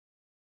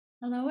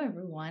Hello,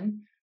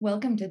 everyone.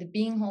 Welcome to the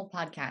Being Whole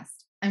podcast.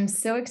 I'm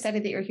so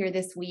excited that you're here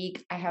this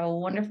week. I have a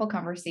wonderful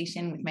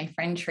conversation with my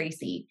friend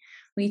Tracy.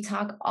 We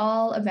talk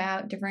all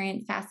about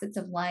different facets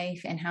of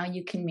life and how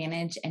you can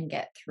manage and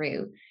get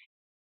through.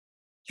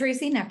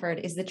 Tracy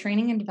Nefford is the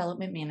Training and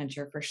Development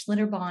Manager for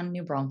Schlitterbahn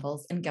New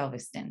Braunfels in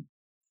Galveston.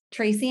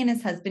 Tracy and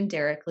his husband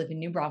Derek live in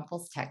New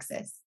Braunfels,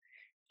 Texas.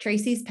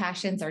 Tracy's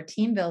passions are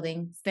team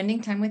building, spending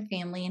time with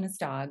family and his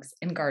dogs,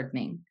 and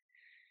gardening.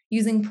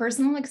 Using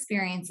personal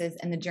experiences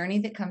and the journey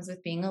that comes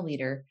with being a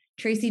leader,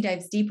 Tracy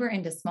dives deeper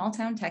into small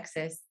town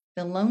Texas,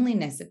 the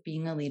loneliness of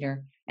being a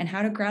leader, and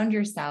how to ground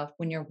yourself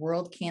when your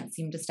world can't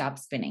seem to stop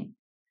spinning.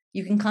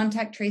 You can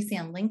contact Tracy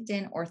on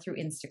LinkedIn or through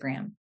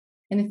Instagram.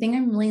 And the thing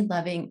I'm really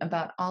loving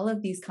about all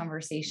of these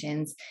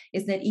conversations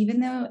is that even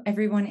though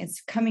everyone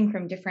is coming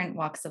from different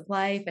walks of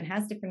life and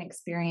has different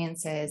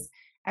experiences,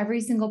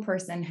 every single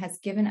person has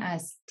given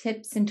us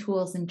tips and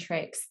tools and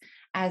tricks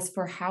as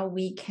for how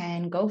we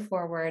can go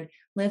forward,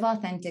 live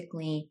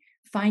authentically,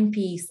 find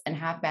peace, and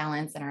have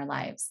balance in our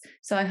lives.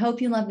 So I hope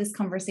you love this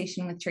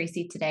conversation with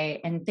Tracy today,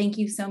 and thank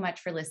you so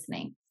much for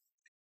listening.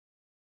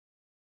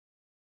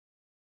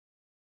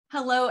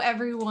 Hello,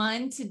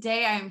 everyone.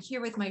 Today I'm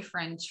here with my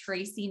friend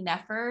Tracy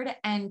Nefford,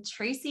 and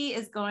Tracy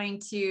is going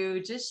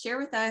to just share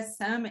with us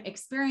some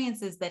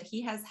experiences that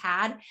he has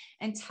had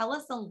and tell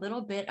us a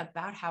little bit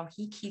about how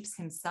he keeps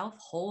himself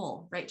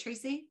whole. Right,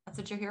 Tracy? That's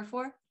what you're here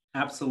for?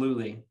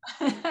 Absolutely.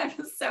 I'm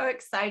so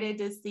excited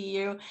to see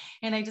you,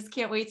 and I just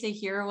can't wait to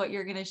hear what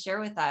you're going to share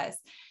with us.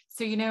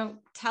 So,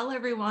 tell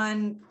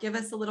everyone, give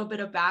us a little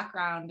bit of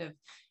background of,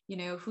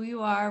 who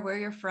you are, where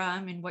you're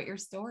from, and what your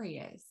story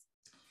is.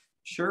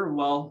 Sure.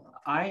 Well,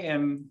 I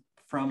am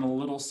from a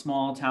little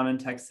small town in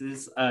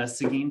Texas,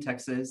 Seguin,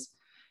 Texas.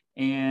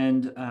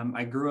 And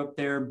I grew up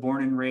there,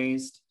 born and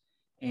raised,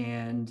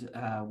 and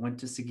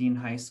went to Seguin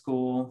High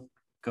School,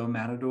 go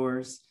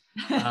Matadors.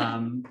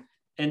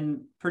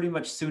 And pretty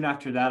much soon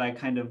after that, I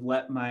kind of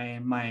let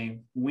my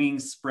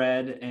wings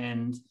spread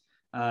and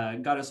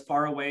got as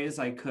far away as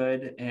I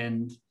could.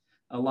 And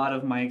a lot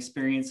of my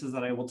experiences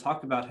that I will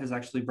talk about has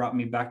actually brought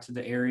me back to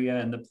the area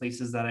and the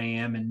places that I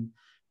am, and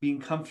being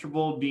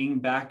comfortable being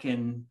back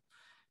in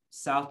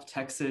South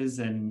Texas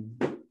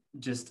and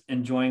just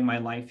enjoying my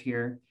life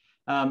here.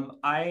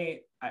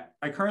 I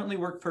currently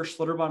work for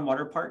Schlitterbahn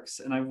Water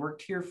Parks, and I've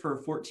worked here for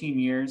 14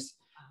 years.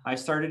 I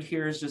started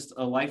here as just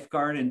a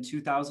lifeguard in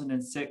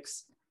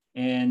 2006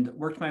 and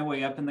worked my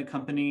way up in the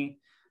company.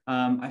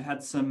 I've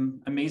had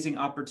some amazing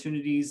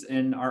opportunities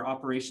in our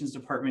operations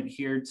department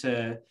here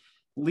to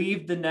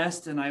leave the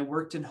nest, and I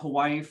worked in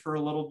Hawaii for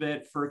a little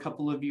bit for a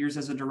couple of years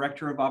as a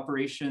director of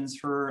operations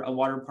for a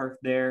water park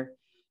there.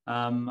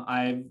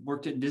 I've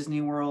worked at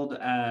Disney World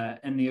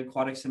in the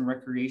aquatics and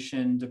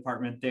recreation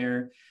department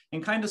there,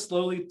 and kind of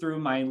slowly through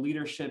my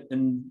leadership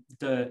and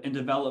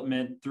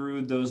development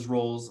through those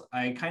roles,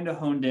 I kind of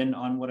honed in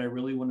on what I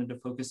really wanted to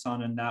focus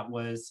on, and that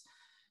was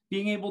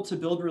being able to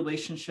build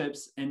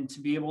relationships and to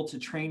be able to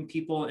train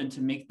people and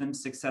to make them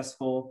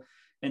successful.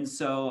 And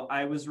so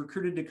I was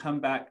recruited to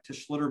come back to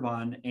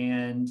Schlitterbahn,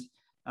 and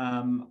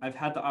I've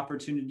had the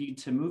opportunity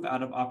to move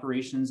out of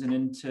operations and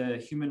into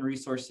human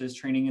resources,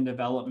 training and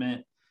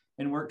development,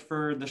 and worked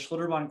for the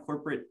Schlitterbahn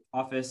corporate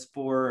office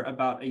for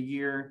about a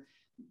year.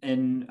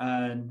 And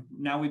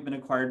now we've been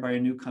acquired by a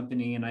new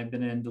company, and I've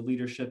been in the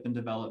leadership and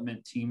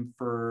development team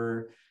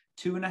for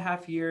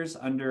 2.5 years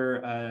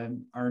under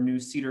our new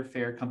Cedar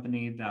Fair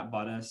company that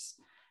bought us.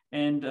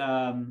 And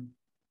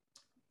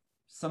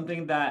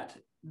something that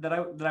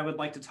I would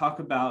like to talk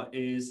about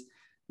is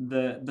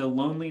the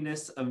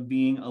loneliness of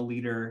being a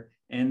leader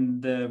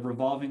and the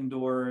revolving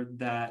door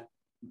that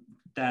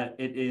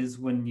it is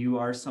when you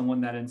are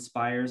someone that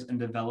inspires and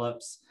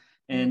develops,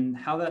 and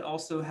how that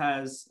also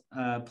has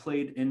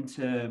played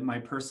into my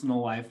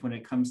personal life when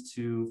it comes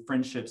to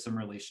friendships and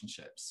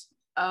relationships.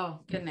 Oh,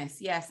 goodness.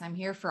 Yes, I'm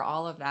here for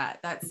all of that.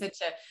 That's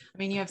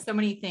you have so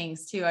many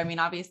things too.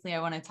 Obviously, I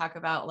want to talk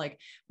about like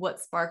what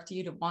sparked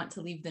you to want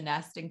to leave the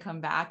nest and come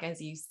back,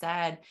 as you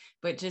said,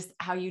 but just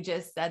how you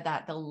just said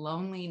that the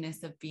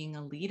loneliness of being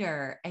a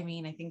leader. I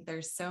think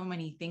there's so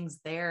many things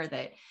there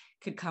that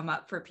could come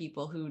up for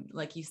people who,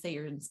 like you say,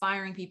 you're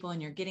inspiring people and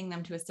you're getting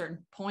them to a certain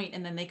point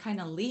and then they kind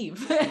of leave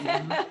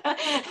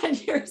mm-hmm.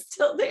 and you're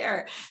still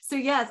there. So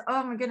yes,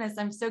 oh my goodness,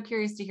 I'm so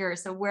curious to hear.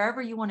 So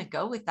wherever you want to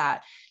go with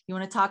that, you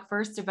want to talk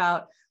first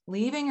about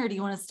leaving, or do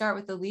you want to start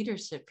with the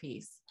leadership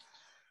piece?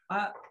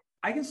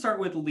 I can start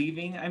with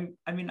leaving.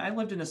 I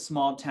lived in a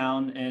small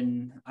town,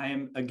 and I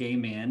am a gay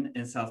man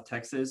in South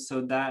Texas,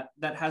 so that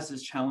has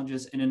its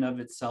challenges in and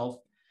of itself.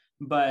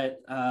 But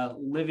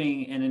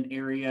living in an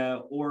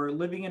area or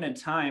living in a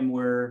time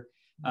where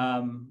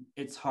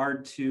it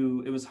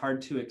was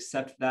hard to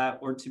accept that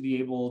or to be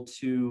able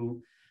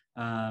to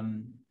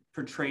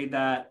portray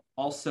that.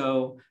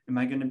 Also, am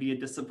I going to be a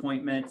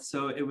disappointment?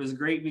 So it was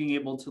great being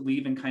able to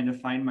leave and kind of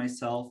find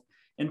myself.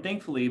 And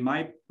thankfully,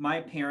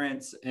 my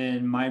parents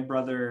and my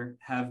brother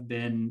have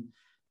been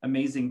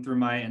amazing through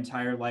my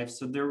entire life.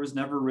 So there was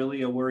never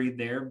really a worry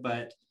there,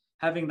 but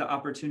having the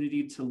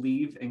opportunity to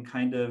leave and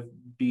kind of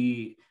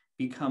be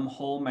become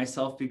whole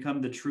myself,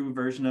 become the true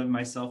version of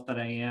myself that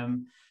I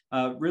am,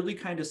 really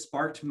kind of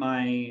sparked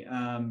my,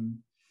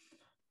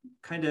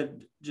 kind of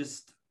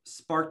just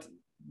sparked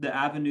the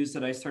avenues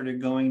that I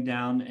started going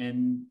down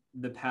and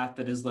the path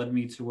that has led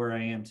me to where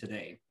I am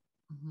today.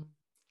 Mm-hmm.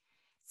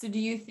 So do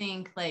you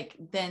think like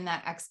then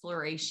that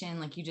exploration,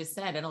 like you just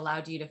said, it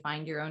allowed you to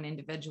find your own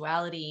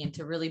individuality and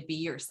to really be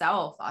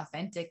yourself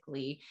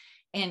authentically?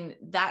 And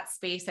that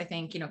space, I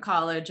think,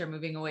 college or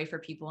moving away for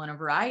people in a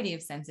variety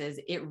of senses,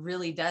 it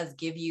really does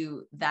give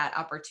you that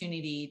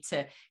opportunity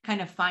to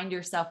kind of find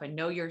yourself and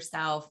know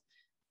yourself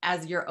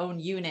as your own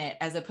unit,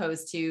 as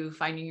opposed to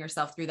finding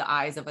yourself through the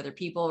eyes of other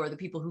people or the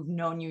people who've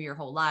known you your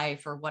whole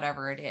life or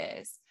whatever it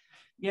is.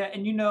 Yeah.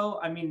 And,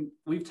 I mean,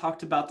 we've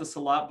talked about this a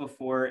lot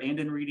before, and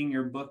in reading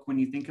your book, when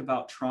you think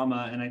about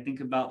trauma, and I think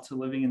about To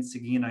Living in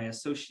Seguin, I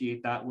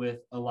associate that with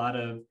a lot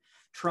of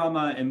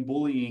trauma and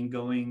bullying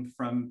going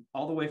from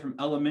all the way from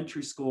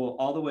elementary school,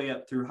 all the way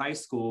up through high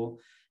school.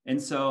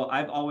 And so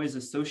I've always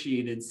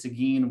associated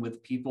Seguin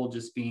with people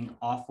just being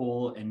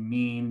awful and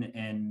mean,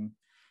 and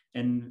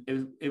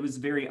it was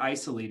very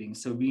isolating.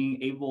 So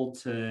being able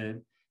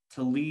to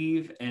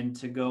leave and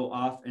to go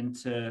off and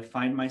to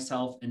find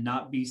myself and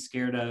not be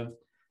scared of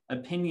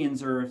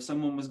opinions, or if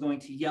someone was going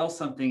to yell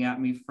something at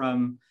me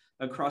from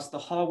across the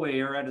hallway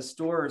or at a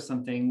store or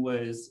something,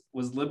 was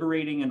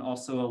liberating, and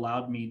also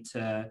allowed me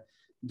to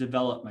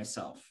develop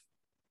myself.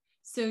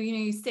 So,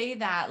 you say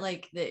that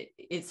like that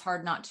it's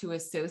hard not to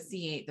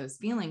associate those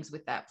feelings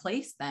with that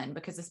place then,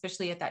 because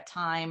especially at that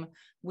time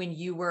when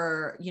you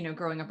were,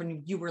 growing up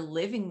and you were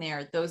living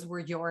there, those were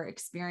your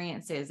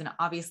experiences. And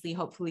obviously,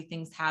 hopefully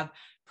things have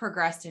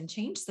progressed and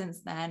changed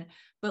since then.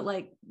 But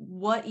like,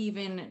 what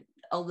even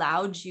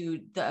allowed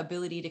you the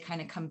ability to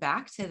kind of come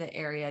back to the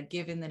area,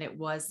 given that it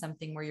was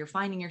something where you're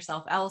finding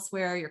yourself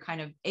elsewhere, you're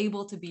kind of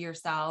able to be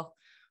yourself?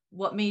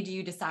 What made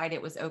you decide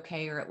it was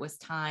okay, or it was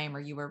time, or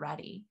you were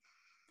ready?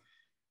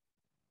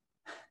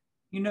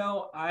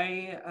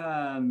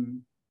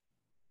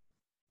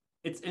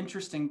 It's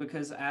interesting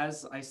because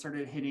as I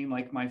started hitting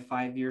like my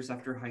 5 years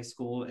after high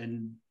school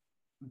and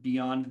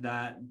beyond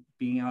that,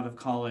 being out of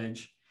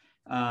college,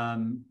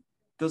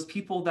 those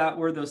people that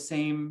were those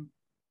same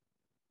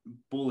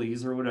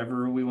bullies or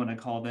whatever we want to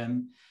call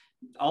them,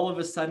 all of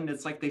a sudden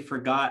it's like they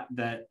forgot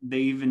that they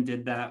even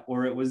did that,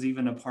 or it was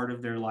even a part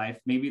of their life.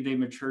 Maybe they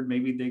matured,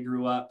 maybe they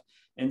grew up.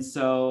 And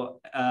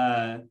so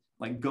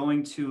like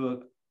going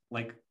to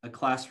a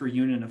class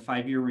reunion, a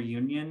 5-year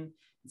reunion,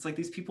 it's like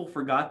these people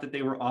forgot that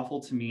they were awful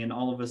to me, and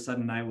all of a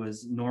sudden I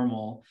was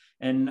normal.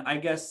 And I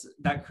guess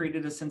that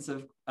created a sense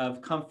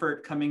of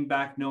comfort coming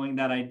back, knowing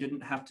that I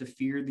didn't have to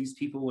fear these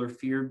people or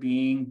fear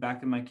being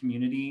back in my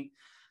community.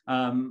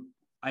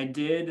 I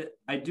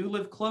do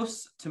live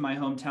close to my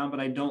hometown,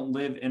 but I don't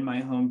live in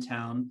my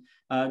hometown,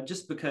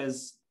 just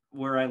because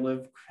where I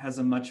live has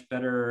a much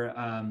better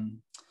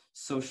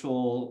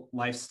social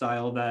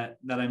lifestyle that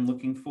I'm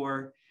looking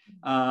for.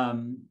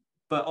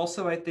 But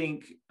also I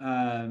think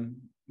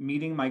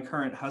meeting my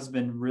current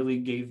husband really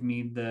gave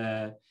me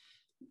the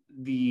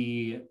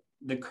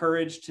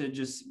courage to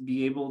just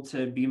be able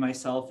to be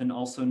myself, and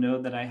also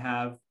know that I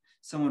have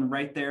someone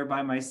right there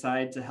by my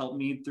side to help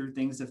me through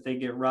things if they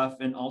get rough.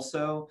 And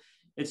also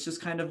it's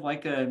just kind of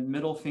like a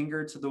middle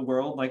finger to the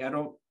world. Like I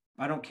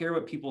don't care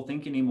what people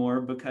think anymore,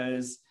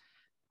 because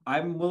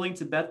I'm willing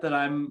to bet that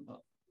I'm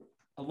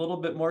a little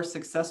bit more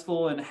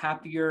successful and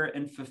happier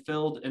and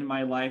fulfilled in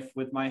my life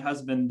with my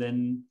husband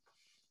than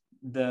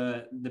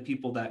the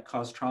people that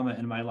cause trauma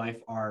in my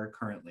life are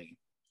currently.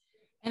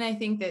 And I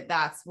think that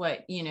that's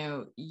what,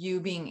 you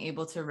being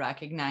able to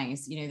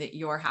recognize, that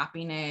your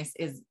happiness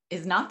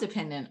is not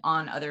dependent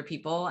on other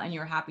people, and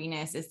your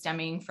happiness is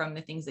stemming from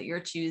the things that you're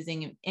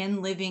choosing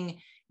and living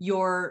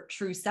your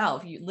true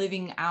self, you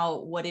living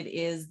out what it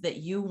is that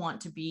you want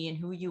to be and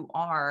who you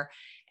are,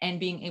 and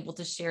being able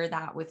to share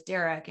that with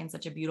Derek in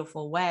such a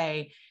beautiful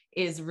way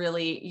is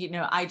really,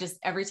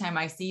 every time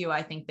I see you,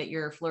 I think that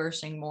you're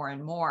flourishing more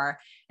and more.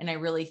 And I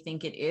really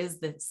think it is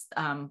this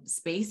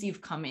space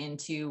you've come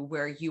into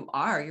where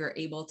you're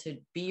able to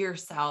be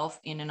yourself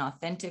in an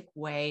authentic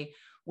way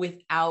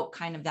without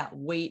kind of that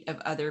weight of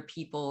other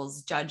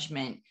people's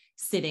judgment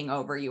sitting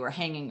over you or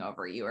hanging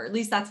over you, or at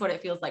least that's what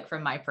it feels like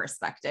from my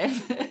perspective.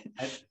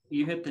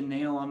 You hit the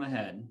nail on the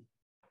head.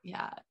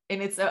 Yeah.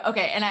 And it's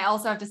okay. And I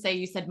also have to say,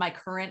 you said my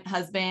current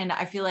husband.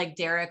 I feel like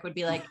Derek would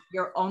be like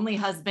your only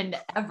husband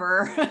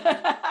ever.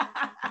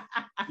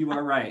 You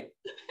are right.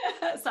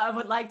 So I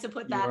would like to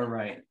put that. You are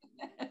right.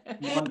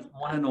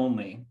 One and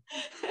only.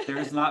 There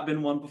has not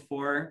been one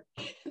before.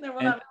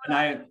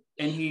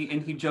 And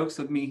he jokes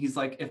with me. He's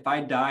like, if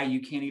I die, you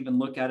can't even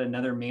look at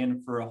another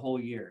man for a whole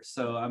year.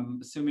 So I'm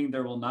assuming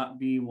there will not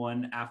be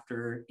one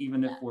after,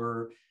 even if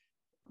we're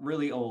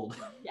really old.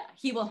 Yeah,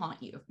 he will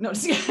haunt you. No,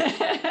 just kidding.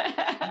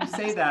 You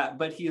say that,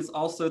 but he has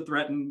also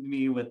threatened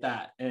me with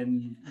that,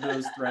 and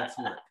those threats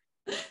work.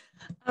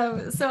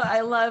 So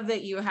I love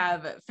that you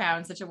have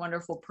found such a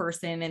wonderful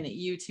person and that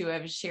you two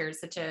have shared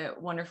such a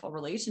wonderful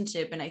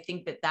relationship. And I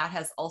think that that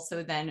has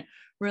also then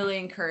really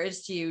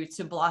encouraged you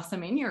to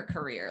blossom in your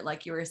career.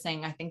 Like you were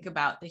saying, I think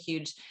about the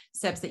huge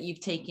steps that you've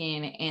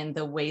taken and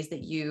the ways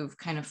that you've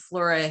kind of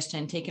flourished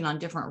and taken on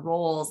different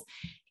roles.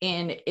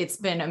 And it's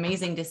been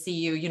amazing to see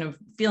you,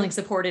 feeling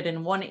supported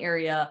in one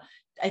area.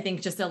 I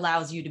think just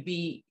allows you to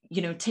be,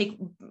 take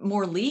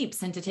more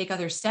leaps and to take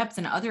other steps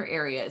in other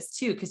areas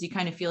too, because you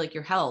kind of feel like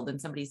you're held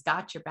and somebody's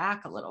got your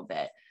back a little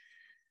bit.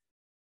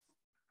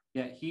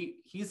 Yeah,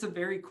 he's a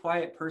very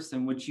quiet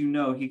person, which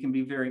he can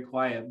be very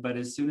quiet. But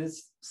as soon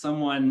as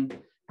someone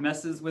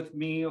messes with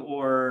me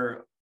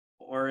or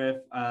if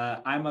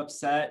I'm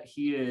upset,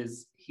 he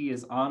is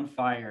on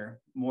fire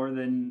more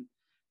than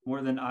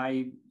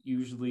I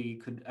usually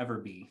could ever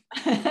be.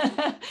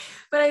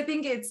 But I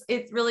think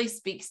it really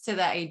speaks to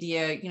the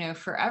idea,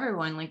 for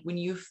everyone, like when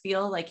you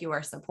feel like you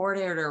are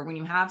supported or when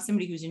you have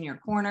somebody who's in your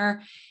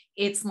corner,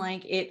 it's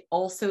like it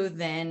also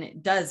then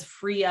does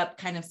free up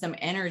kind of some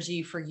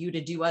energy for you to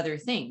do other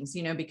things,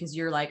 because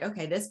you're like,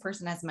 okay, this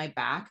person has my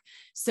back.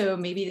 So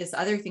maybe this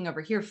other thing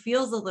over here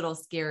feels a little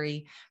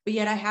scary, but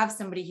yet I have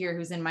somebody here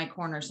who's in my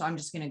corner. So I'm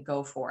just going to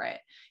go for it.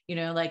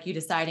 Like you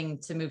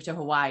deciding to move to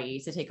Hawaii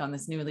to take on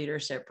this new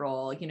leadership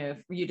role,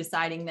 you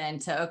deciding then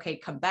to, okay,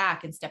 come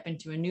back and step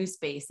into a new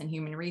space in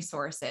human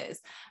resources.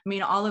 I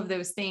mean, all of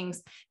those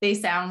things, they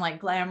sound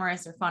like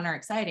glamorous or fun or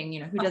exciting,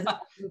 who doesn't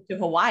move to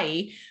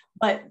Hawaii,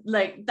 but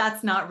like,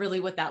 that's not really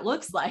what that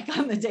looks like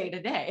on the day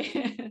to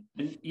day.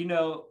 And,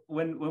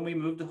 when we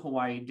moved to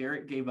Hawaii,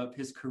 Derek gave up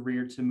his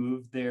career to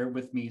move there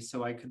with me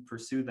so I could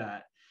pursue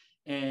that.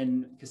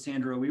 And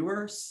Cassandra, we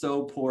were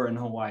so poor in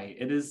Hawaii.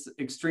 It is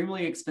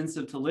extremely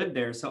expensive to live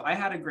there. So I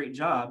had a great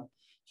job.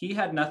 He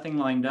had nothing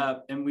lined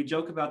up. And we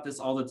joke about this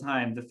all the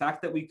time. The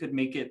fact that we could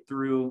make it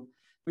through,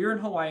 we were in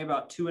Hawaii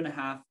about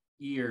 2.5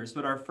 years,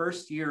 but our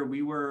first year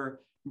we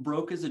were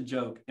broke as a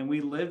joke. And we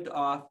lived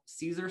off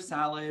Caesar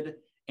salad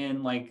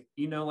and like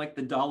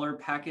the dollar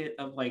packet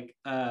of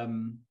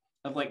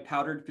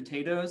powdered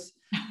potatoes.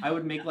 I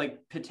would make like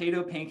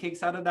potato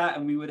pancakes out of that,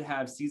 and we would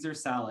have Caesar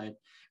salad.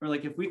 We're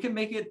like, if we can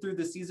make it through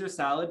the Caesar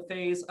salad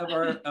phase of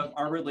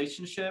our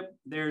relationship,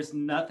 there's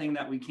nothing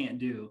that we can't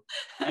do.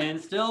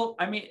 And still,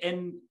 I mean,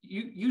 and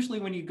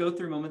usually when you go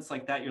through moments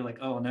like that, you're like,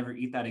 oh, I'll never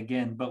eat that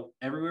again. But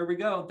everywhere we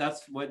go,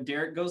 that's what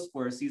Derek goes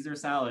for, Caesar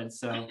salad.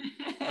 So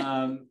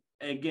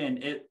again,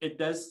 it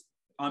does,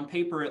 on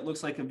paper, it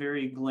looks like a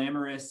very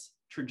glamorous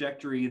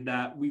trajectory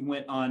that we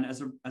went on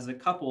as a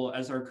couple,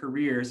 as our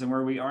careers and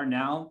where we are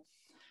now.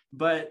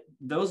 But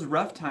those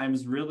rough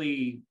times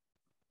really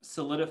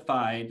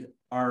solidified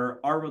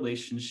our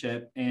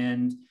relationship.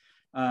 And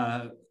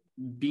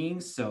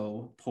being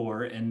so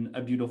poor in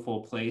a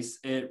beautiful place,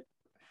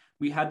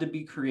 we had to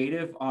be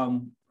creative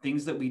on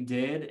things that we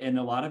did, and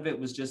a lot of it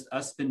was just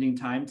us spending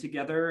time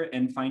together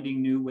and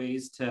finding new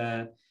ways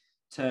to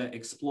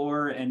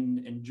explore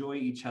and enjoy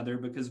each other,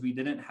 because we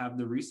didn't have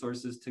the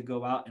resources to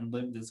go out and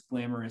live this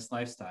glamorous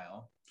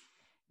lifestyle.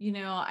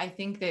 I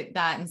think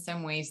that in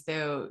some ways,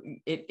 though,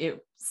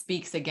 it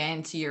speaks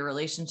again to your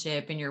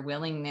relationship and your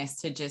willingness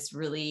to just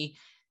really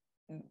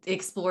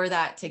explore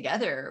that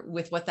together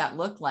with what that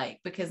looked like,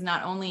 because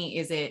not only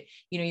is it,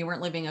 you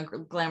weren't living a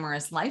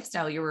glamorous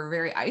lifestyle, you were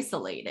very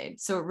isolated.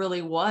 So it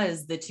really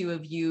was the two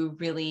of you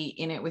really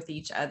in it with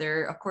each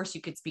other. Of course,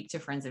 you could speak to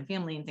friends and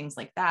family and things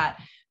like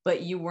that,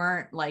 but you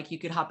weren't like, you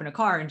could hop in a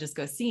car and just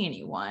go see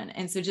anyone.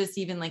 And so just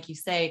even like you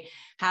say,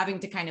 having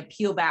to kind of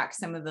peel back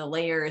some of the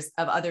layers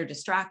of other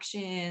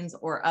distractions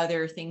or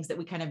other things that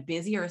we kind of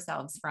busy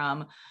ourselves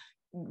from,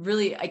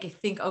 really, I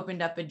think,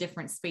 opened up a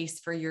different space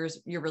for your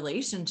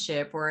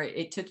relationship, or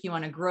it took you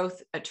on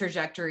a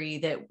trajectory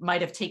that might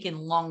have taken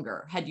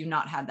longer had you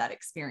not had that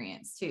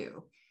experience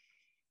too.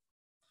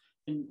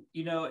 And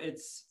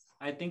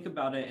I think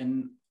about it,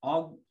 and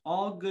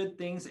all good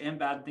things and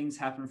bad things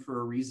happen for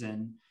a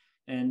reason.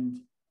 And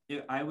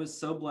I was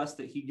so blessed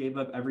that he gave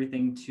up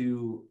everything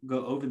to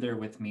go over there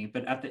with me.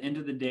 But at the end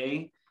of the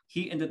day,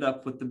 he ended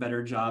up with the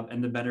better job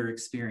and the better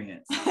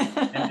experience.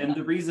 And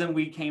the reason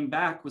we came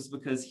back was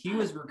because he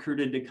was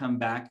recruited to come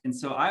back. And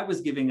so I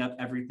was giving up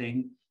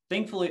everything.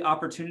 Thankfully,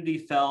 opportunity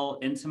fell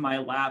into my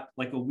lap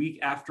like a week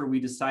after we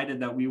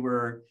decided that we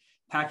were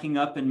packing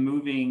up and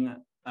moving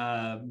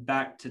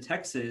back to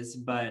Texas.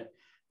 But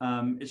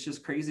it's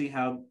just crazy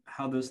how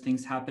those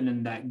things happen,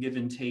 and that give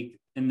and take.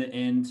 In the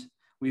end,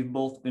 we've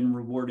both been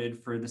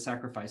rewarded for the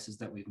sacrifices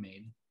that we've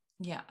made.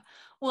 Yeah.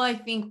 Well, I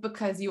think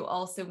because you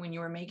also, when you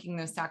were making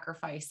those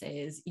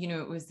sacrifices,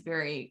 it was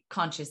very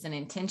conscious and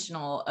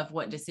intentional of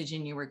what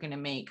decision you were going to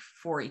make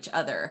for each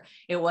other.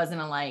 It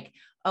wasn't like,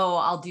 oh,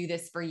 I'll do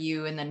this for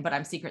you, but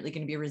I'm secretly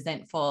going to be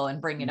resentful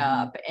and bring it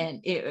up.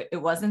 And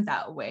it wasn't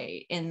that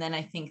way. And then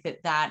I think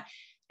that,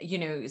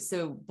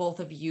 so both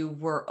of you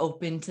were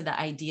open to the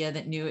idea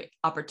that new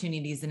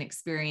opportunities and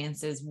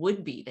experiences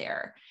would be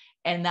there.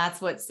 And that's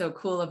what's so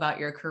cool about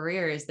your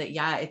career, is that,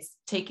 yeah, it's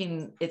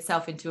taken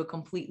itself into a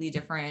completely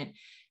different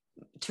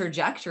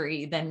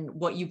trajectory than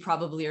what you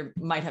probably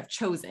might have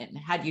chosen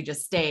had you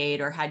just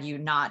stayed or had you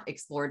not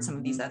explored some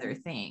of these other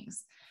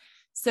things.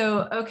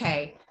 So,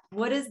 okay,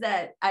 what is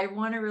that? I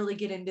want to really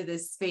get into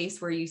this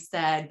space where you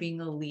said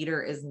being a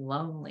leader is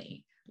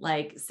lonely.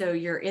 Like, so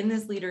you're in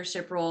this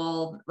leadership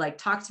role, like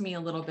talk to me a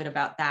little bit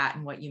about that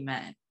and what you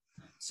meant.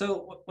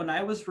 So when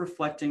I was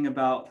reflecting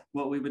about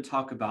what we would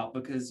talk about,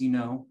 because,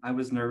 I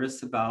was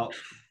nervous about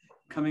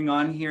coming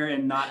on here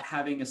and not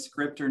having a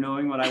script or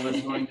knowing what I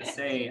was going to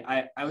say,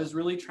 I was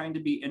really trying to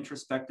be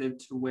introspective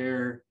to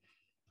where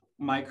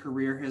my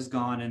career has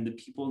gone and the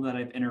people that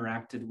I've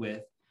interacted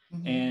with.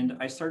 Mm-hmm. And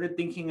I started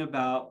thinking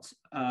about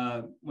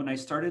when I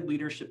started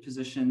leadership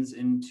positions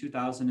in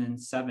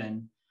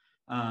 2007,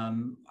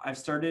 I've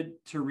started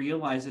to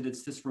realize that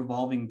it's this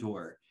revolving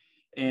door.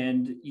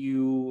 And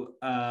you,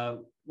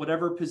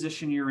 whatever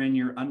position you're in,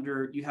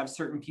 you have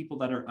certain people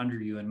that are under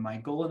you. And my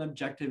goal and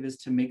objective is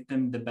to make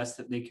them the best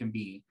that they can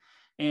be.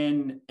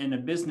 And in a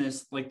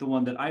business like the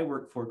one that I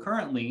work for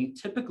currently,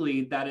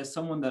 typically that is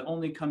someone that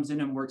only comes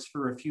in and works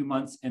for a few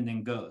months and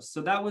then goes.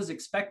 So that was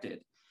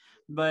expected.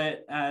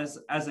 But as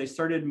I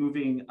started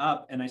moving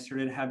up and I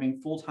started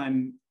having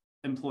full-time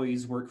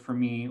employees work for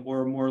me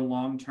or more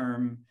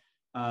long-term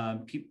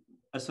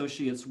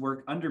associates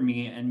work under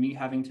me and me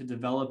having to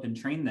develop and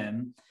train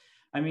them,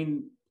 I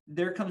mean,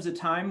 there comes a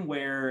time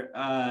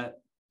where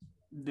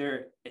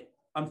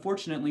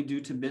unfortunately, due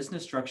to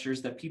business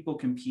structures, that people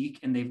can peak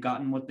and they've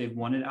gotten what they've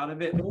wanted out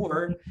of it.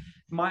 Or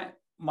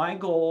my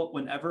goal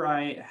whenever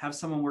I have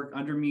someone work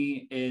under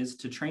me is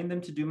to train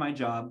them to do my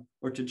job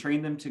or to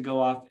train them to go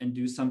off and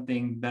do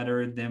something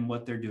better than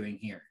what they're doing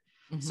here.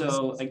 Mm-hmm.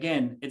 So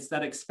again, it's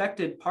that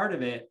expected part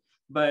of it,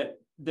 but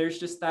there's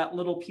just that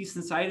little piece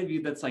inside of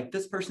you that's like,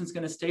 this person's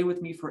going to stay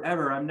with me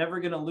forever. I'm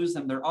never going to lose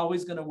them. They're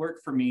always going to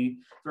work for me.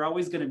 They're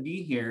always going to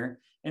be here.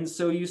 And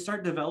so you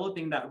start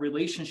developing that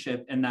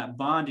relationship and that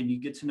bond, and you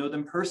get to know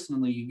them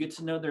personally. You get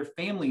to know their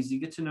families. You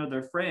get to know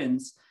their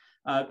friends.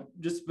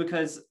 Just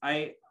because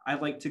I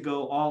like to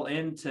go all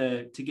in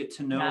to get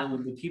to know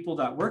the people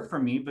that work for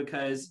me,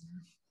 because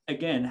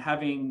again,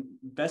 having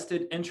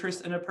vested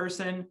interest in a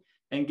person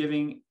and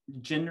giving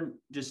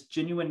just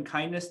genuine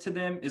kindness to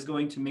them is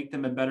going to make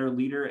them a better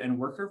leader and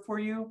worker for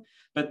you.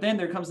 But then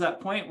there comes that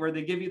point where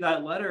they give you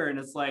that letter and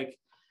it's like,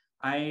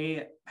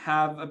 I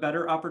have a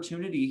better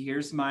opportunity.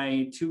 Here's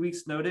my 2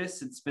 weeks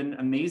notice. It's been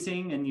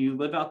amazing. And you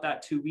live out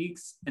that 2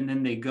 weeks and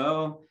then they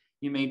go.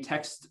 You may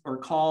text or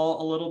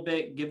call a little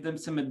bit, give them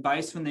some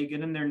advice when they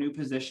get in their new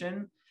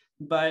position.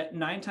 But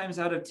 9 times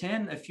out of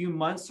 10, a few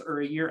months or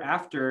a year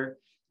after,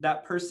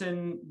 that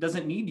person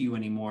doesn't need you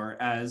anymore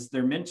as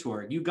their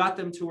mentor. You got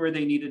them to where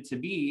they needed to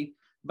be,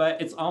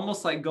 but it's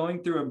almost like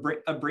going through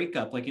a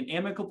breakup, like an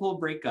amicable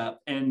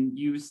breakup, and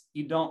you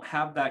don't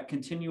have that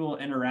continual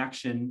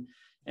interaction.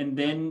 And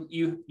then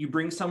you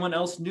bring someone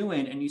else new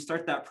in and you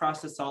start that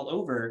process all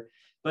over.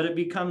 But it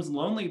becomes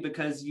lonely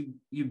because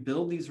you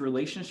build these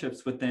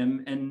relationships with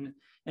them, and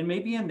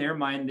maybe in their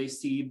mind they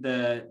see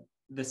the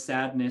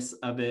sadness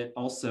of it,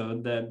 also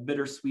the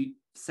bittersweet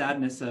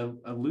sadness of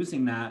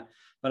losing that.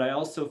 But I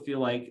also feel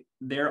like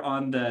I'm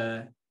on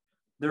the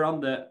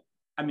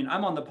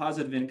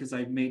positive end because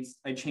I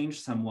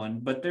changed someone,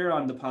 but they're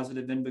on the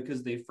positive end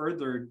because they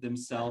furthered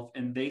themselves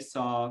and they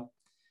saw,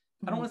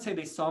 I don't want to say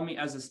they saw me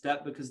as a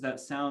step, because that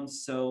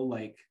sounds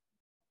like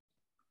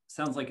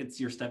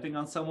it's you're stepping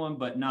on someone,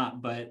 but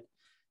not, but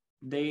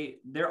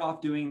they're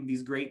off doing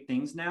these great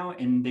things now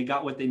and they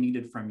got what they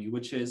needed from you,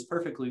 which is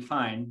perfectly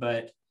fine.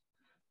 But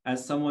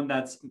as someone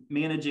that's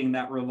managing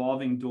that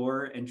revolving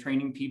door and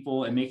training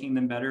people and making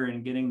them better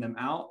and getting them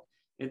out,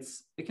 it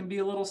can be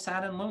a little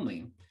sad and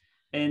lonely.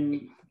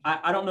 And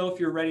I don't know if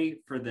you're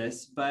ready for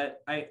this,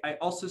 but I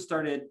also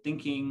started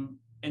thinking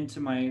into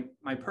my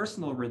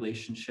personal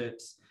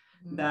relationships,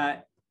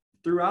 that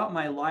throughout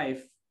my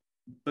life,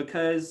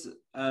 because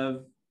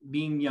of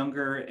being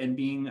younger and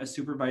being a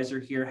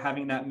supervisor here,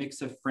 having that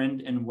mix of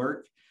friend and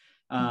work,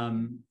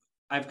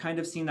 I've kind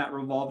of seen that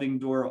revolving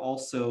door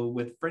also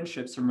with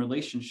friendships and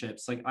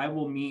relationships. Like I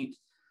will meet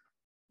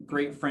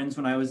great friends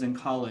when I was in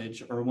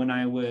college or when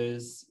I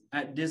was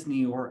at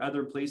Disney or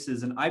other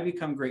places, and I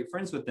become great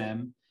friends with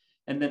them.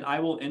 And then I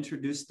will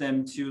introduce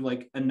them to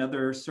like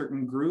another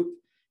certain group,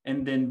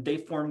 and then they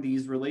form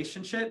these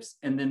relationships,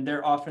 and then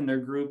they're off in their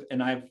group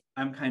and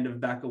I'm kind of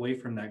back away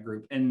from that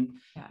group. And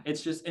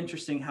it's just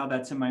interesting how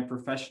that's in my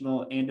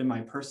professional and in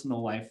my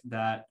personal life,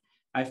 that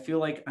I feel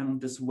like I'm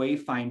this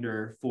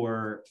wayfinder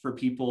for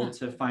people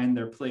to find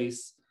their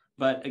place.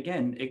 But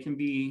again, it can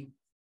be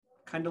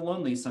kind of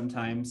lonely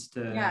sometimes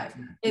to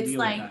it's deal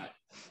like, with that.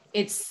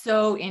 It's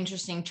so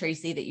interesting,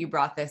 Tracy, that you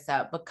brought this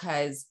up,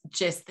 because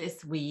just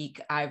this week,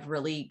 I've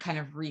really kind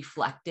of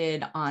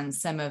reflected on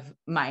some of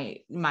my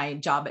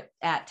job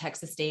at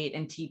Texas State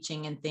and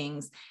teaching and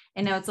things.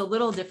 And now it's a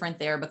little different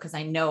there because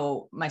I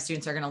know my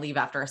students are going to leave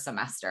after a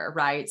semester,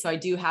 right? So I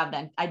do have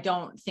them. I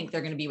don't think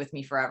they're going to be with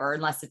me forever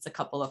unless it's a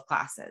couple of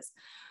classes.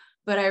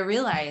 But I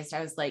realized,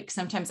 I was like,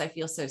 sometimes I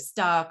feel so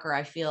stuck, or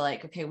I feel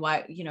like, okay,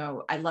 why,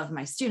 I love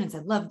my students. I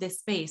love this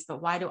space,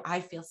 but why do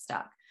I feel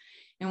stuck?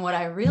 And what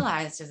I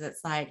realized is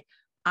it's like,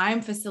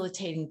 I'm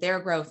facilitating their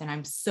growth and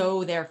I'm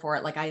so there for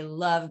it. Like I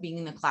love being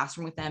in the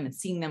classroom with them and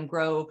seeing them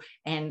grow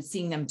and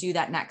seeing them do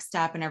that next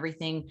step and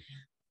everything.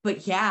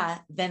 But yeah,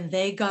 then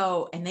they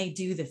go and they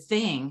do the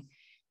thing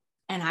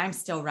and I'm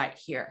still right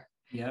here.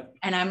 Yep.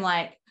 And I'm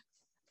like,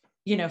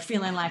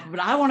 feeling like, but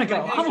I want to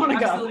go. Hey, I want to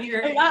go. Still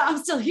here. I'm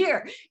still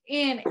here.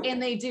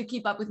 And they do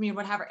keep up with me or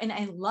whatever. And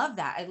I love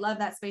that. I love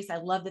that space. I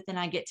love that then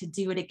I get to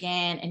do it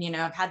again. And,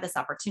 I've had this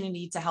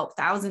opportunity to help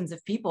thousands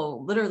of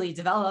people literally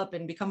develop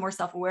and become more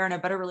self-aware and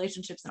have better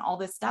relationships and all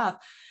this stuff.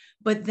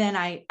 But then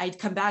I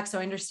come back. So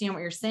I understand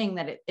what you're saying,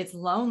 that it's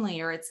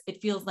lonely, or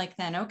it feels like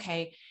then,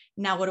 okay,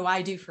 now what do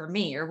I do for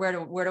me? Or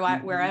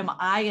where am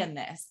I in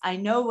this? I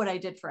know what I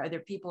did for other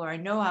people, or I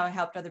know how I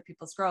helped other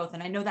people's growth.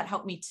 And I know that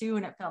helped me too.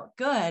 And it felt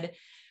good.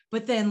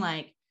 But then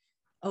like,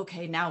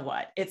 okay, now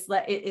what?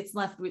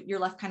 You're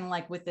left kind of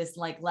like with this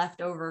like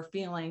leftover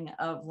feeling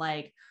of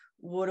like,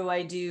 what do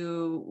I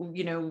do,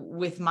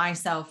 with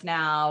myself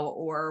now?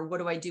 Or what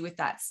do I do with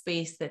that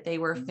space that they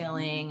were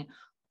filling?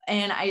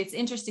 And it's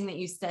interesting that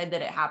you said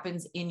that it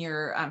happens in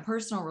your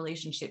personal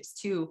relationships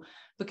too,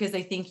 because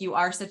I think you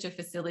are such a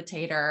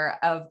facilitator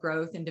of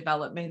growth and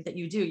development that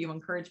you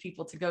encourage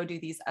people to go do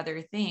these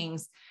other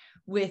things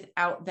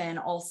without then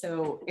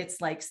also it's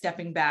like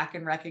stepping back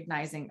and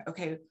recognizing,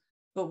 okay,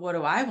 but what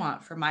do I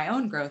want for my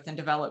own growth and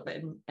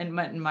development and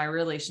my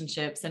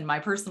relationships and my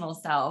personal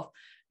self?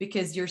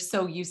 Because you're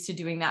so used to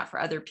doing that for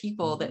other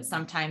people that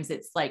sometimes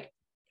it's like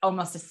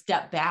almost a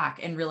step back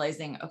and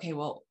realizing, okay,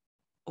 well,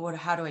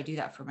 how do I do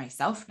that for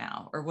myself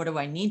now? Or what do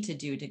I need to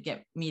do to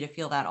get me to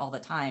feel that all the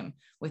time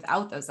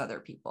without those other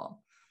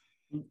people?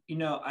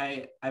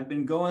 I've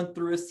been going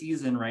through a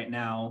season right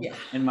now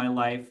in my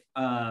life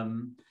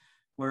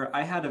where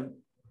I had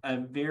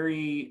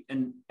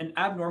an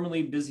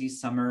abnormally busy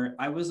summer.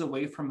 I was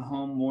away from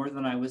home more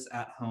than I was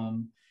at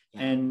home.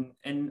 Yeah.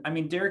 And I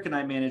mean, Derek and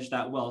I managed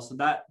that well. So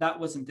that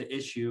wasn't the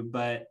issue,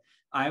 but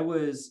I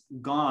was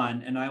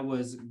gone and I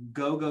was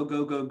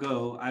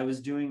go. I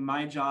was doing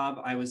my job.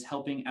 I was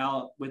helping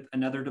out with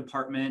another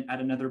department at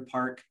another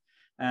park,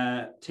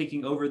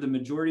 taking over the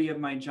majority of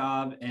my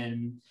job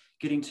and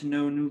getting to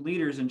know new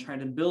leaders and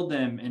trying to build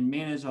them and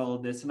manage all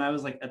of this. And I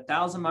was like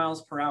 1,000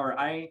 miles per hour.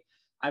 I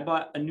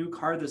bought a new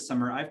car this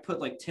summer. I've put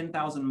like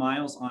 10,000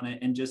 miles on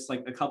it in just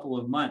like a couple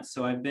of months.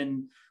 So I've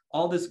been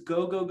all this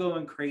go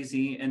and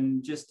crazy,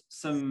 and just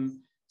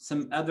some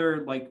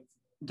other like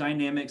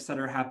dynamics that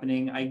are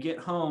happening. I get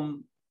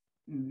home,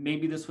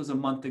 maybe this was a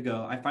month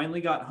ago. I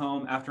finally got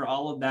home after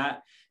all of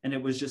that, and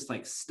it was just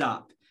like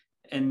stop.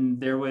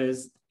 And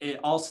it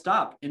all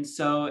stopped. And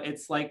so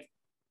it's like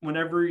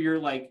whenever you're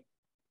like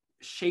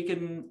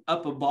shaking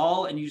up a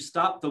ball and you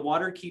stop, the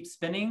water keeps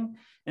spinning.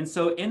 And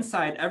so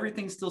inside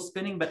everything's still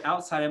spinning, but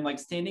outside I'm like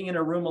standing in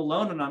a room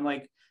alone and I'm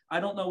like, I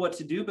don't know what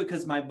to do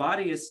because my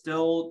body is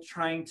still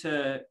trying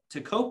to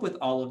cope with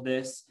all of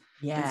this.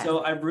 Yeah. And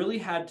so I've really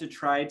had to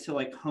try to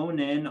like hone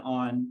in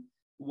on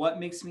what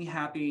makes me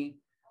happy.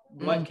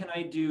 What can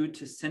I do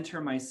to center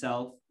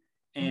myself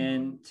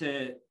and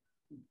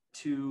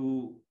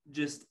to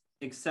just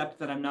accept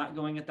that I'm not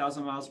going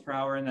 1,000 miles per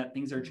hour and that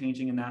things are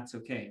changing and that's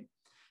okay.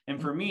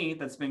 And for me,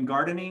 that's been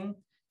gardening.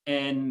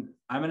 And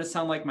I'm going to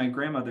sound like my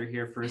grandmother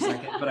here for a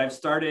second, but I've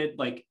started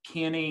like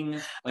canning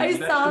like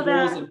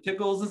vegetables and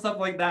pickles and stuff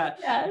like that.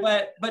 Yes.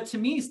 But to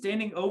me,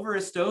 standing over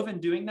a stove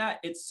and doing that,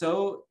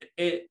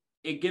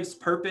 it gives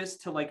purpose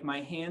to like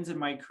my hands and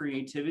my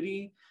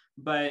creativity,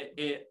 but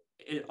it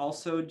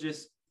also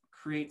just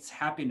creates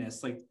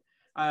happiness. Like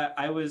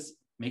I was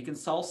making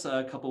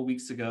salsa a couple of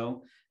weeks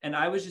ago and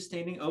I was just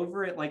standing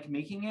over it, like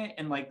making it.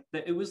 And like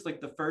it was like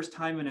the first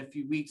time in a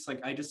few weeks,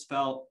 like I just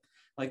felt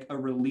like a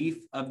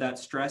relief of that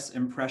stress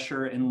and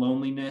pressure and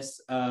loneliness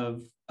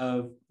of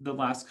the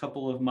last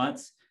couple of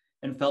months,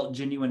 and felt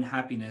genuine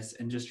happiness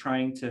and just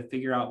trying to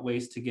figure out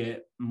ways to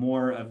get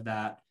more of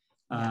that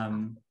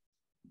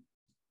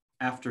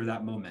after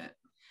that moment.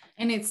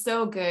 And it's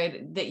so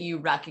good that you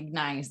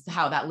recognize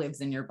how that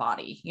lives in your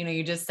body.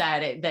 You just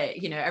said it, that,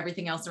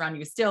 everything else around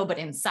you still, but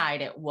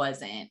inside it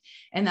wasn't.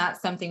 And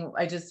that's something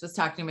I just was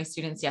talking to my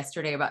students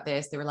yesterday about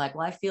this. They were like,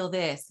 well, I feel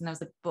this. And I was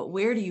like, but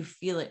where do you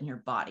feel it in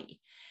your body?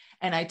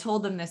 And I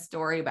told them this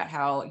story about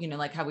how,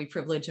 like how we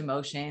privilege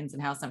emotions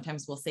and how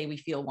sometimes we'll say we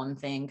feel one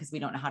thing because we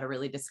don't know how to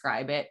really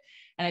describe it.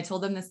 And I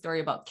told them this story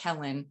about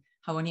Kellen,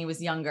 how when he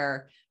was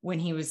younger, when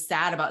he was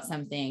sad about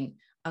something,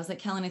 I was like,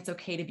 Kellen, it's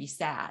okay to be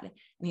sad.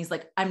 And he's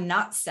like, I'm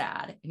not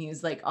sad. And he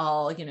was like,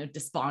 all,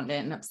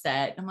 despondent and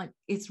upset. I'm like,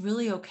 it's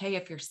really okay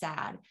if you're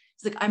sad.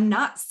 He's like, I'm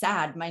not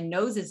sad. My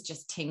nose is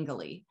just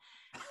tingly.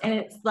 And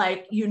it's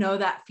like,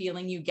 that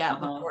feeling you get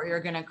before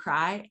you're going to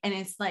cry. And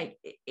it's like,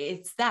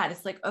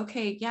 it's like,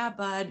 okay, yeah,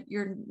 bud,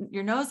 your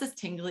nose is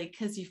tingly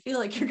because you feel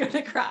like you're going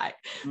to cry,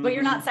 but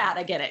you're not sad.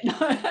 I get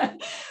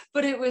it.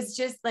 But it was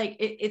just like,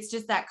 it's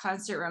just that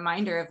constant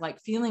reminder of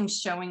like feelings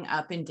showing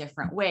up in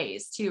different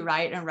ways too.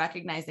 Right. And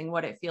recognizing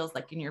what it feels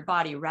like in your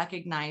body,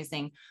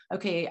 recognizing,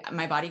 okay,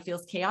 my body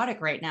feels chaotic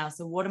right now.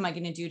 So what am I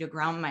going to do to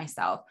ground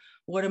myself?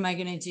 What am I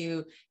going to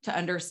do to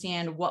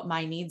understand what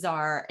my needs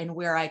are and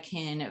where I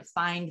can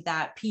find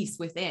that peace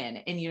within?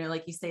 And, you know,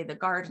 like you say, the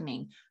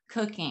gardening,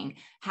 cooking,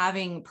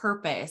 having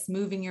purpose,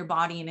 moving your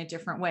body in a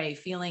different way,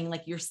 feeling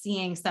like you're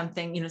seeing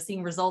something, you know,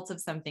 seeing results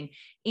of something,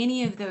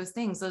 any of those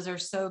things, those are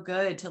so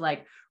good to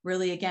like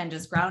really, again,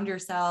 just ground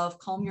yourself,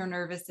 calm your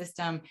nervous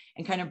system,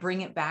 and kind of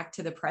bring it back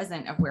to the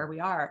present of where we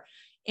are.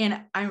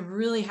 And I'm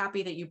really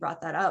happy that you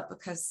brought that up,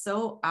 because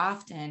so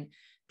often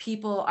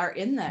people are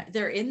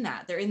they're in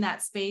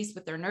that space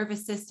with their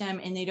nervous system,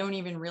 and they don't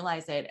even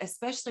realize it,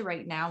 especially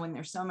right now when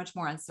there's so much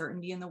more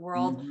uncertainty in the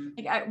world.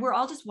 Like we're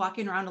all just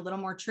walking around a little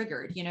more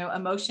triggered, you know,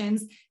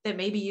 emotions that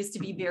maybe used to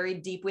be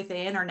buried deep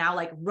within are now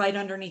like right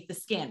underneath the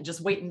skin,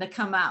 just waiting to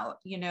come out,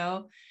 you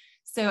know?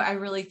 So I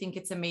really think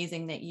it's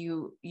amazing that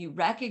you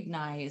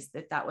recognize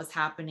that was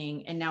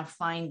happening and now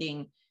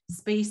finding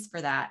space for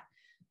that.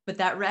 But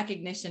that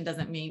recognition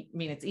doesn't mean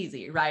it's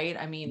easy, right?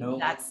 I mean, Nope.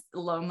 That's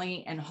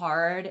lonely and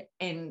hard,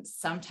 and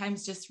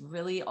sometimes just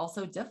really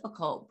also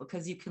difficult,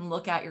 because you can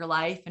look at your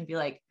life and be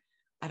like,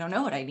 I don't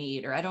know what I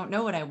need, or I don't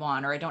know what I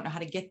want, or I don't know how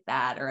to get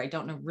that, or I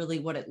don't know really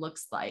what it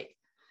looks like.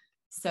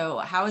 So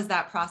how has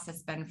that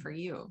process been for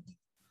you?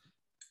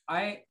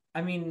 I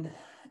mean,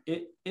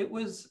 it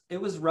was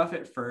rough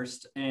at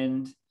first,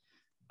 and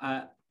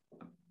I'm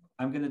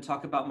going to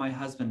talk about my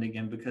husband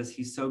again because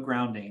he's so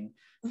grounding,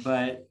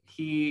 but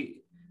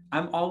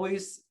I'm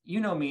always,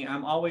 you know me,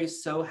 I'm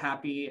always so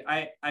happy.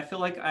 I feel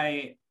like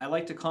I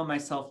like to call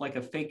myself like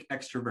a fake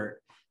extrovert.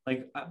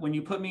 Like when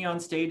you put me on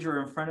stage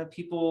or in front of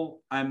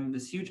people, I'm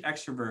this huge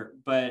extrovert,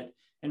 but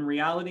in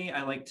reality,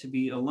 I like to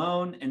be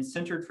alone and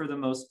centered for the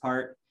most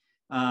part.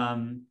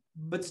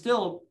 But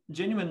still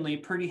genuinely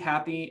pretty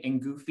happy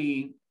and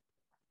goofy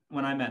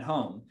when I'm at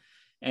home.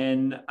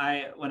 And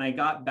when I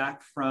got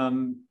back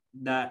from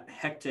that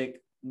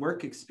hectic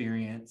work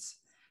experience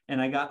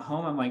and I got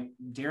home, I'm like,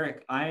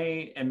 Derek,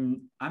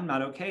 I'm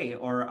not okay,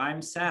 or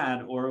I'm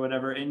sad or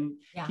whatever. And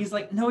he's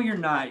like, no, you're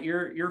not,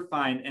 you're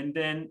fine. And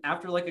then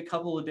after like a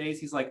couple of days,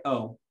 he's like,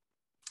 oh,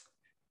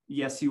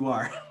 yes, you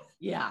are.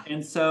 Yeah.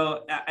 And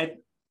so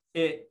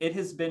it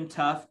has been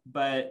tough,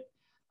 but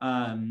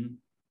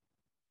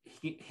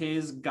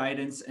his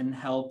guidance and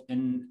help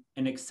and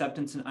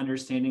acceptance and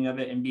understanding of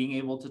it and being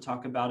able to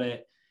talk about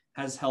it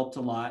has helped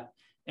a lot.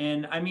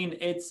 And I mean,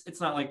 it's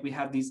not like we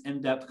have these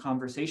in-depth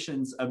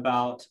conversations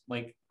about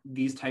like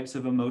these types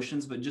of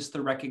emotions, but just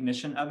the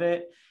recognition of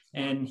it.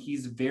 And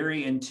he's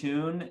very in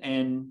tune,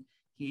 and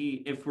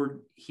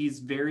he's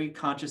very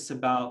conscious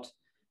about,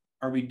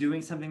 are we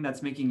doing something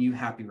that's making you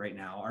happy right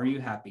now? Are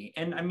you happy?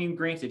 And I mean,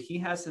 granted, he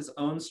has his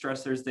own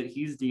stressors that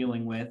he's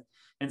dealing with.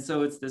 And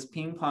so it's this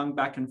ping pong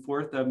back and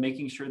forth of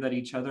making sure that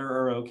each other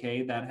are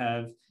okay, that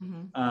have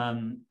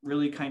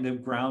really kind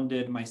of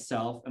grounded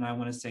myself. And I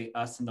want to say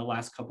us in the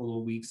last couple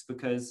of weeks,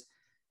 because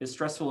as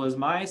stressful as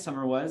my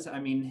summer was,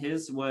 I mean,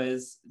 his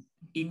was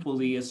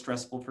equally as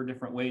stressful for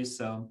different ways.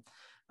 So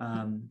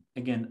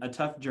again, a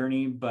tough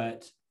journey,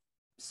 but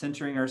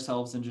centering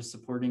ourselves and just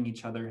supporting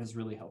each other has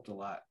really helped a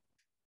lot.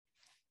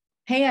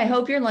 Hey, I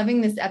hope you're loving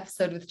this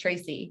episode with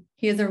Tracy.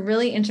 He has a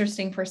really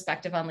interesting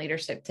perspective on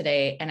leadership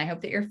today, and I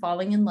hope that you're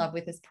falling in love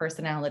with his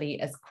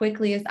personality as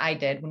quickly as I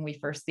did when we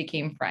first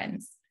became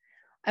friends.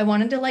 I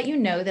wanted to let you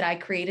know that I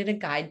created a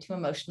guide to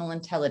emotional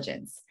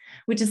intelligence,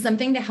 which is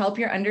something to help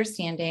your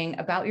understanding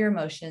about your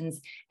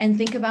emotions and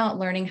think about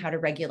learning how to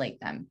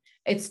regulate them.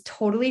 It's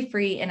totally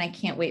free, and I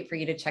can't wait for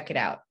you to check it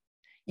out.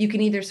 You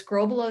can either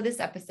scroll below this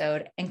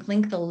episode and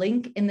click the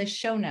link in the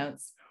show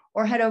notes,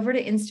 or head over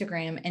to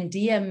Instagram and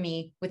DM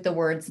me with the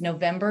words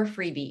November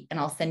freebie, and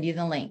I'll send you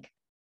the link.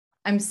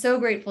 I'm so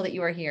grateful that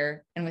you are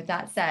here. And with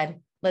that said,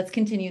 let's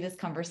continue this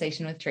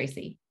conversation with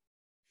Tracy.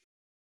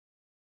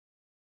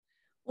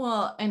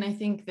 Well, and I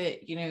think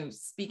that, you know,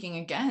 speaking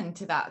again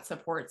to that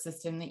support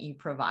system that you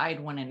provide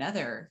one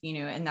another, you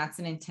know, and that's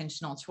an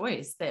intentional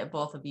choice that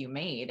both of you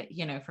made,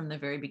 you know, from the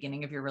very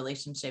beginning of your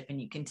relationship,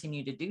 and you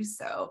continue to do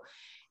so.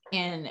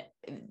 And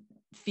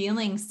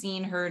feeling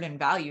seen, heard, and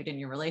valued in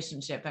your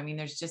relationship. I mean,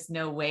 there's just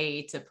no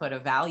way to put a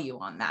value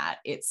on that.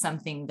 It's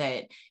something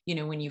that, you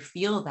know, when you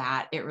feel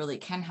that, it really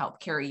can help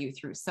carry you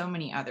through so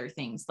many other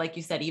things. Like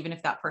you said, even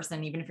if that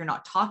person, even if you're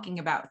not talking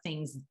about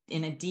things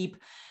in a deep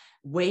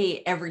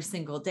way every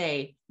single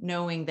day,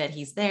 knowing that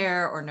he's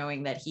there, or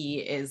knowing that he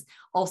is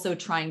also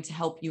trying to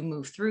help you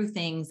move through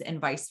things,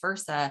 and vice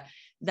versa,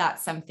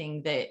 that's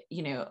something that,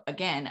 you know,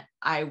 again,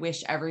 I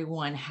wish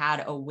everyone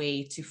had a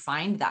way to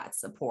find that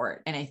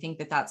support. And I think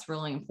that that's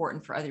really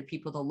important for other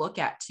people to look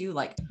at too.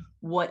 Like,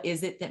 what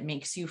is it that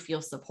makes you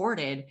feel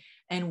supported,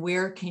 and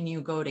where can you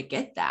go to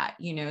get that?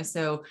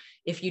 So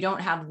if you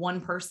don't have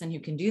one person who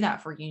can do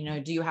that for you,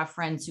 do you have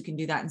friends who can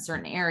do that in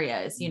certain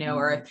areas,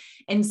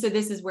 and so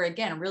this is where,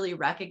 again, really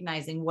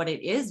recognizing what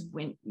it is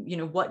when,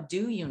 what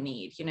do you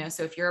need,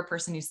 so if you're a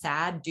person who's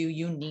sad, do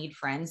you need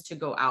friends to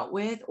go out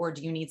with, or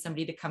do you need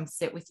somebody to come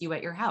sit with you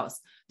at your house?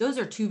 Those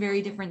are two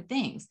very different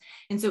things.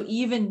 And so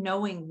even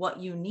knowing what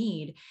you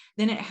need,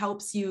 then it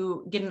helps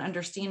you get an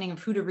understanding of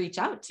who to reach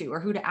out to or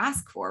who to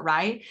ask for,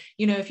 right?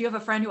 If you have a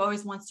friend who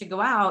always wants to go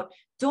out,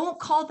 don't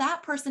call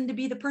that person to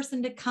be the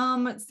person to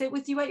come sit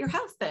with you at your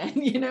house then,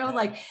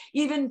 like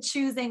even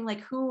choosing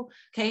like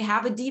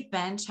have a deep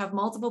bench, have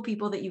multiple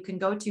people that you can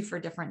go to for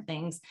different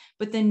things,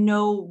 but then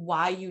know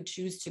why you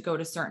choose to go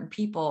to certain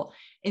people.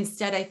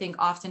 Instead, I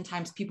think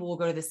oftentimes people will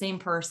go to the same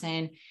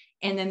person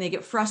and then they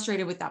get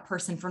frustrated with that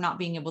person for not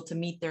being able to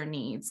meet their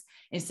needs,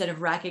 instead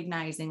of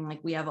recognizing like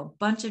we have a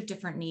bunch of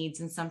different needs.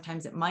 And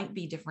sometimes it might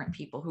be different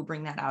people who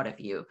bring that out of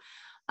you.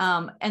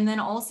 And then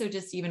also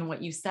just even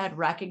what you said,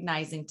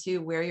 recognizing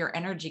too, where your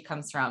energy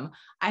comes from.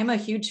 I'm a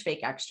huge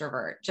fake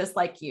extrovert, just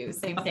like you,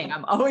 same thing.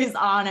 I'm always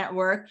on at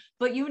work,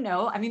 but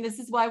this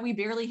is why we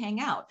barely hang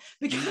out,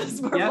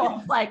 because we're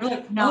both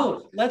like,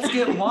 no, let's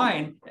get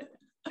wine.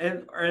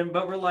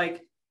 But we're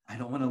like, I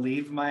don't want to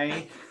leave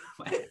my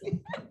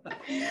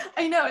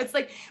I know, it's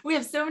like we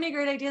have so many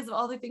great ideas of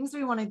all the things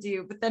we want to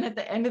do, but then at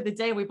the end of the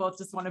day, we both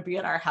just want to be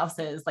at our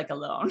houses like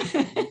alone.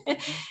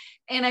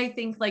 And I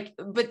think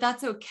but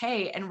that's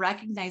okay. And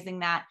recognizing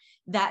that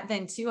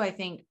then too, I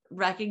think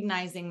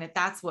recognizing that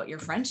that's what your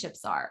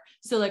friendships are.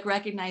 So like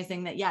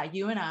recognizing that, yeah,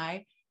 you and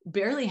I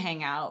barely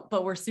hang out,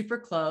 but we're super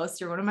close.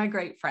 You're one of my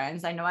great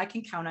friends. I know I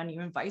can count on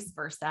you, and vice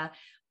versa.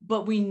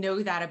 But we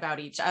know that about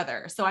each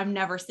other. So I'm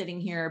never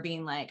sitting here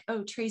being like,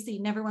 oh, Tracy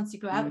never wants to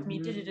go out with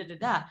me,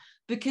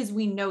 because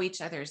we know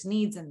each other's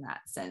needs in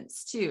that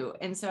sense too.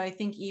 And so I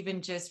think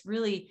even just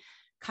really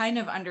kind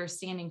of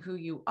understanding who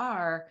you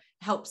are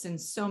helps in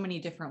so many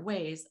different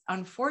ways.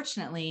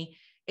 Unfortunately,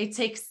 it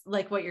takes,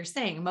 like what you're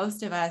saying,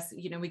 most of us,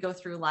 we go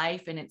through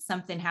life and it's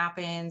something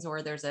happens,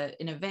 or there's an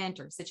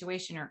event or a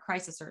situation or a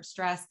crisis or a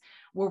stress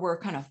where we're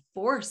kind of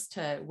forced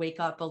to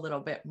wake up a little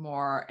bit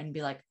more and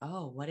be like,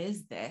 oh, what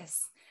is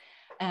this?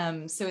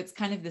 So it's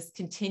kind of this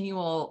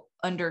continual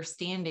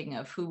understanding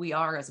of who we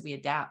are as we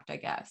adapt, I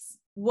guess.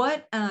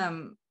 What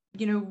are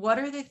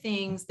the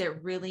things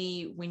that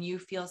really, when you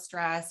feel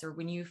stress or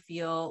when you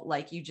feel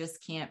like you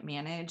just can't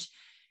manage,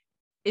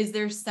 is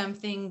there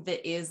something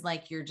that is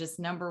like your just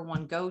number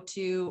one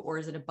go-to, or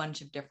is it a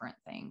bunch of different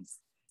things?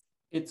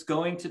 It's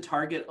going to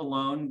Target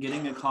alone,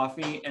 getting a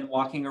coffee, and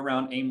walking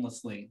around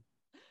aimlessly.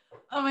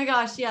 Oh my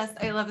gosh, yes,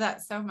 I love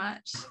that so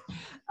much.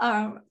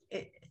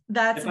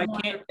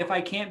 If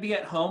I can't be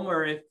at home,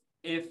 or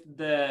if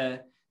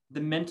the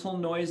mental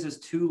noise is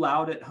too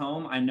loud at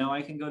home, I know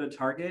I can go to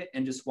Target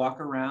and just walk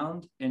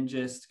around and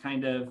just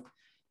kind of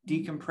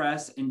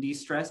decompress and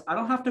de-stress. I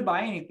don't have to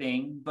buy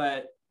anything,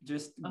 but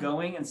just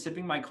going and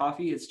sipping my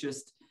coffee, it's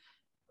just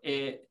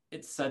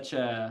it's such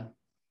a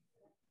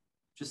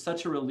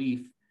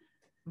relief.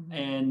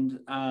 And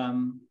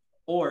and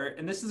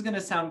this is going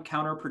to sound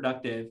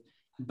counterproductive,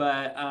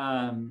 but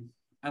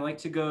I like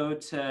to go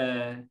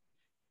to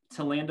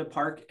Landa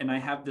Park, and I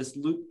have this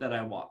loop that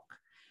I walk,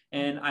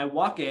 and I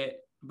walk it,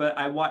 but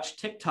I watch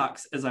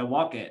TikToks as I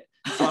walk it.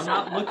 So I'm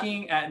not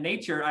looking at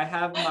nature. I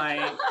have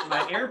my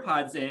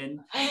AirPods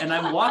in, and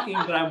I'm walking,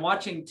 but I'm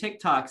watching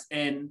TikToks.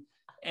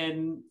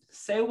 And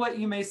say what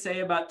you may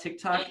say about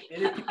TikTok,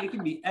 it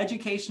can be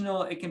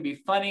educational, it can be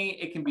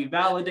funny, it can be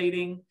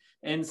validating.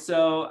 And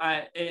so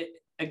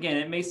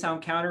it may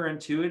sound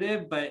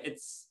counterintuitive, but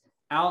it's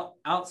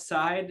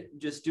outside,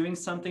 just doing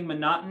something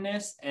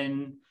monotonous,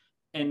 and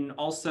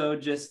also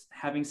just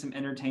having some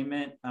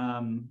entertainment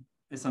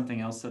is something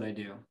else that I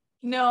do.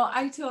 No,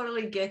 I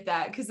totally get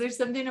that, because there's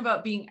something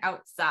about being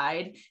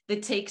outside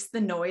that takes the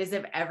noise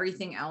of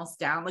everything else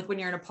down, like when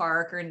you're in a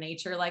park or in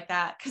nature like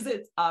that. Because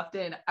it's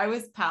often, I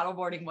was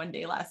paddleboarding one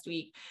day last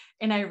week,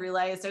 and I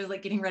realized I was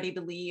like getting ready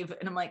to leave,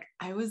 and I'm like,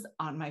 I was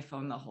on my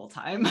phone the whole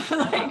time.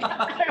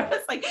 I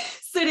was like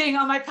sitting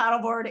on my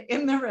paddleboard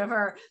in the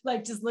river,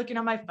 like just looking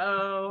on my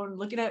phone,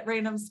 looking at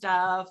random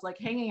stuff, like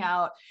hanging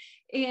out.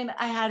 And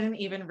I hadn't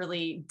even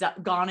really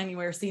gone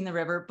anywhere, seen the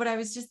river, but I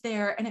was just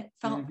there, and it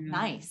felt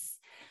nice.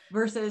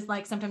 Versus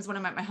like sometimes when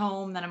I'm at my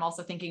home, then I'm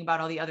also thinking about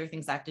all the other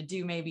things I have to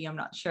do. Maybe, I'm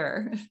not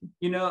sure.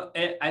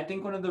 I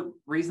think one of the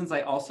reasons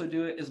I also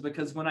do it is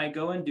because when I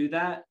go and do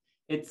that,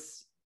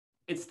 it's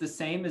the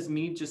same as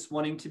me just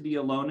wanting to be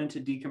alone and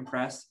to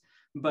decompress.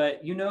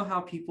 But you know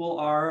how people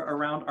are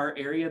around our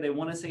area, they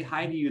want to say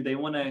hi to you. They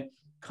want to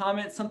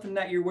comment something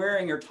that you're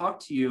wearing or talk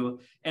to you.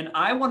 And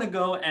I want to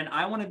go and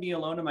I want to be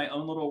alone in my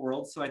own little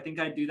world. So I think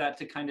I do that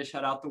to kind of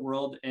shut out the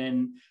world.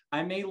 And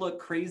I may look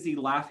crazy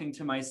laughing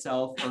to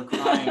myself or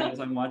crying as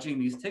I'm watching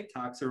these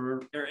TikToks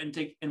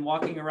and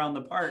walking around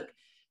the park.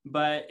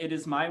 But it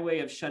is my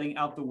way of shutting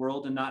out the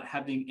world and not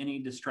having any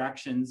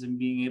distractions, and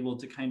being able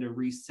to kind of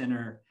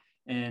recenter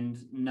and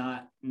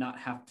not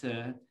have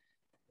to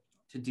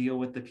deal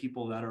with the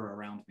people that are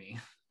around me.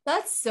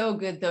 That's so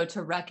good though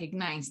to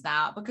recognize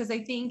that, because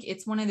I think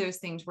it's one of those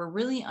things where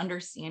really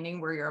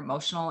understanding where your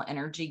emotional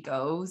energy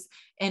goes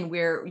and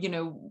where,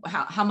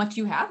 how much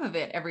you have of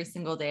it every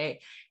single day.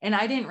 And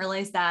I didn't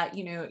realize that,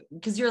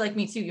 because you're like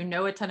me too,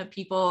 a ton of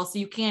people. So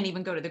you can't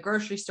even go to the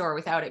grocery store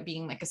without it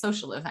being like a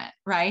social event.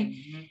 Right.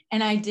 Mm-hmm.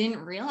 And I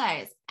didn't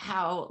realize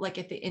how, like,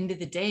 at the end of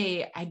the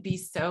day, I'd be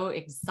so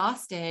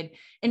exhausted.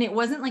 And it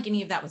wasn't like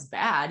any of that was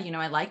bad.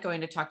 I like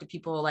going to talk to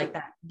people like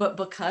that, but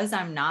because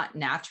I'm not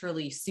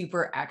naturally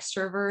super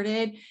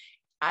extroverted,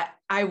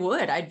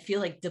 I'd feel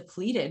like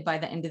depleted by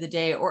the end of the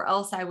day, or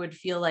else I would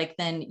feel like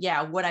then,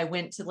 what I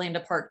went to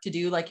Lambda Park to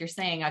do, like you're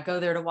saying, I go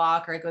there to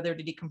walk or I go there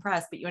to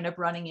decompress, but you end up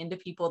running into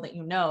people that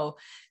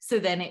so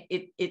then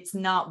it's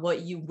not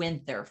what you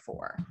went there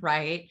for.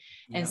 Right.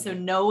 Yeah. And so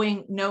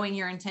knowing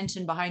your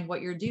intention behind what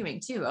you're doing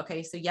too.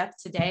 Okay. So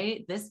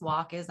today this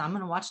walk is, I'm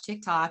going to watch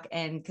TikTok,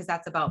 and cause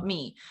that's about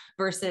me,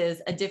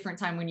 versus a different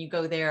time when you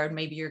go there and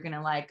maybe you're going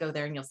to like go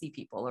there and you'll see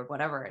people or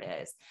whatever it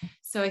is.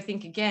 So I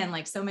think, again,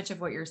 like so much of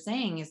what you're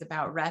saying is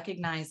about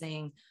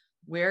recognizing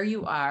where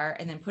you are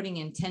and then putting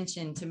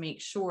intention to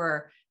make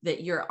sure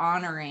that you're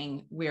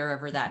honoring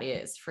wherever that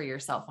is for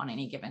yourself on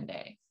any given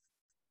day.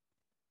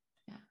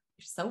 Yeah.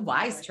 You're so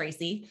wise,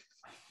 Tracy.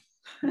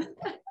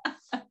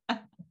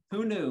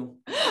 Who knew?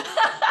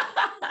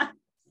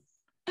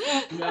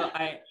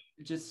 I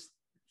just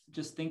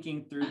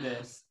thinking through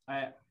this,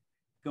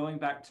 going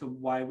back to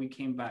why we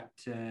came back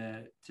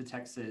to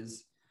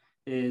Texas,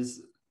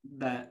 is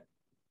that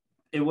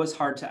it was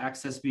hard to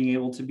access being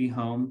able to be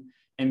home.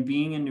 And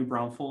being in New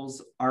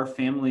Braunfels, our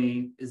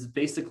family is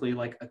basically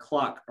like a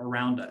clock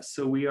around us.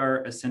 So we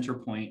are a center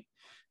point.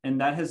 And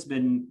that has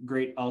been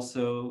great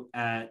also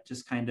at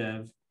just kind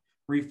of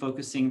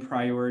refocusing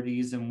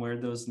priorities and where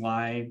those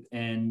lie,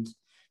 and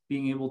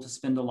being able to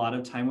spend a lot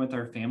of time with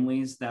our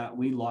families that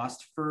we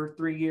lost for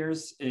 3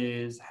 years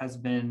has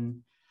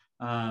been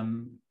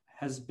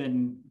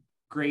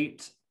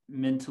great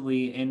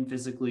mentally and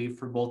physically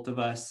for both of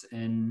us.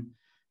 And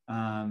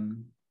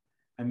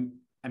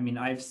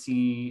I've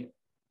seen,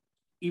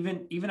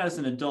 even as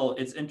an adult,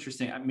 it's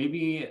interesting.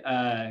 Maybe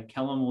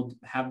Kellen will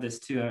have this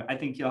too. I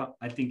think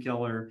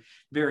y'all are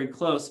very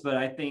close, but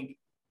I think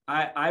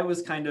I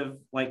was kind of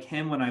like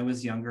him when I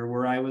was younger,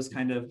 where I was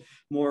kind of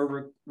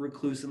more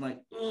recluse and like,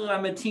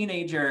 I'm a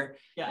teenager.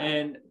 Yeah.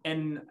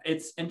 And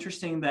it's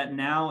interesting that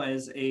now,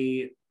 as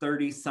a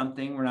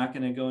 30-something, we're not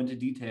going to go into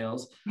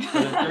details, but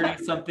a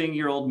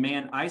 30-something-year-old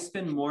man, I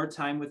spend more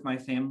time with my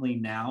family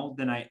now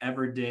than I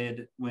ever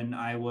did when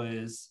I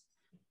was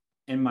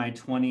in my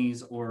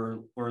 20s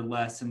or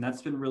less. And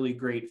that's been really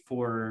great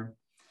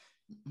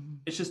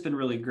it's just been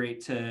really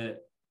great to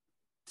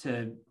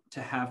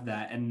have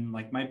that. And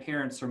like, my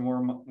parents are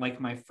more like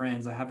my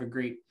friends. I have a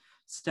great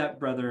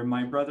stepbrother,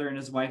 my brother and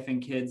his wife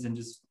and kids, and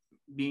just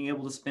being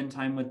able to spend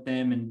time with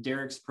them. And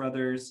Derek's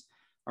brothers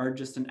are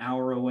just an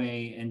hour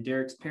away, and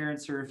Derek's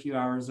parents are a few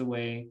hours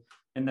away.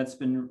 And that's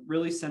been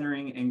really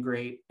centering and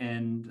great,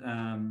 and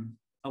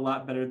a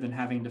lot better than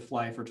having to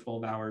fly for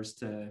 12 hours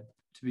to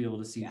be able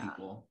to see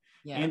people.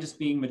 Yeah. And just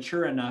being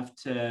mature enough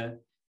to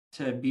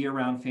be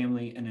around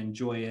family and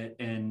enjoy it,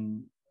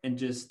 and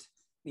just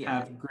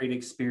have great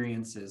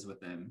experiences with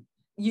them.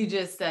 You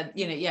just said,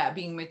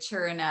 being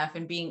mature enough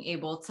and being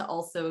able to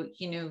also,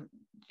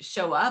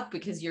 show up,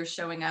 because you're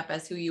showing up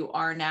as who you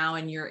are now,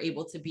 and you're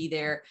able to be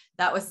there.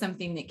 That was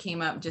something that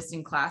came up just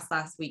in class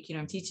last week.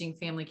 I'm teaching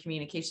family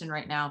communication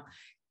right now.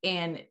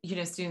 And,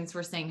 students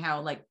were saying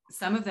how, like,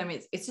 some of them,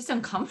 it's just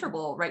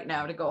uncomfortable right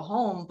now to go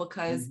home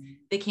because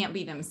they can't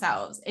be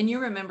themselves. And you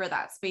remember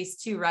that space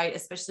too, right?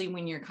 Especially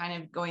when you're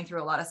kind of going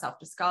through a lot of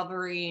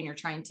self-discovery and you're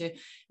trying to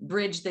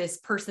bridge this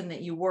person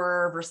that you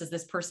were versus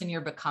this person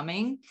you're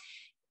becoming.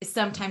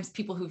 Sometimes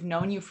people who've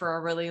known you for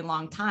a really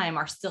long time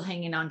are still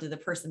hanging on to the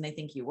person they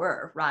think you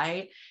were.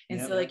 Right. And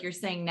so, like you're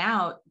saying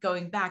now,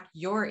 going back,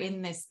 you're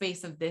in this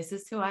space of, this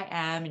is who I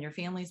am, and your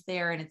family's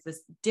there. And it's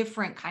this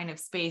different kind of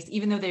space,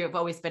 even though they've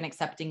always been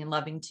accepting and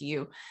loving to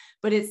you,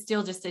 but it's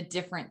still just a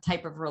different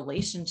type of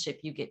relationship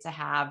you get to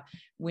have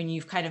when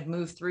you've kind of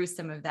moved through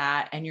some of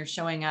that, and you're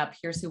showing up.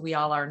 Here's who we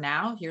all are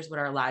now. Here's what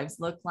our lives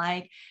look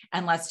like.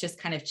 And let's just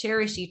kind of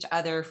cherish each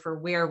other for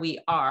where we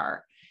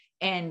are.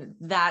 And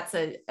that's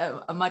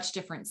a much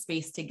different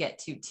space to get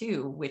to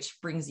too,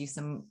 which brings you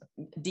some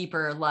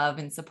deeper love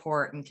and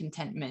support and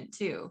contentment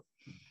too.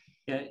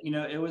 Yeah,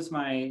 it was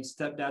my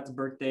stepdad's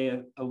birthday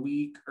a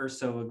week or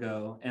so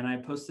ago, and I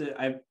posted,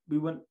 we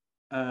went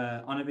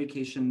on a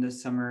vacation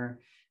this summer,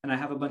 and I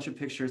have a bunch of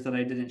pictures that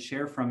I didn't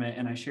share from it,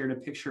 and I shared a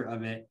picture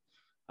of it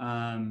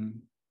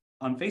on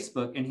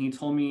Facebook, and he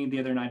told me the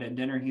other night at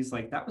dinner, he's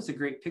like, that was a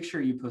great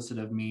picture you posted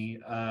of me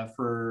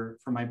for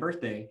my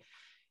birthday.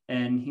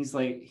 And he's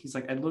like,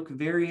 I look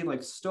very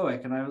like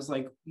stoic. And I was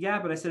like,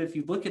 yeah, but I said, if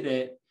you look at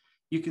it,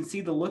 you can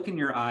see the look in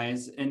your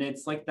eyes. And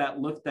it's like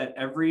that look that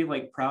every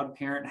like proud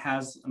parent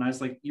has. And I was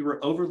like, you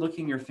were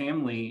overlooking your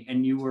family,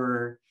 and you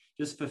were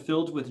just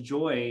fulfilled with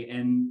joy.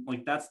 And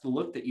like, that's the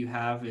look that you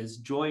have, is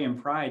joy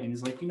and pride. And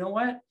he's like, you know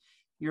what?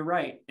 You're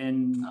right.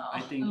 And I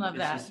think it's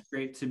just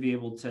great to be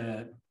able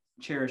to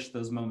cherish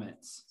those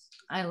moments.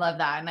 I love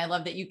that. And I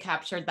love that you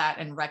captured that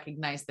and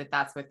recognized that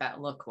that's what that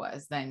look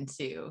was then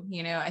too.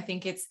 I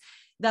think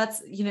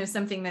that's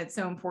something that's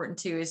so important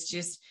too, is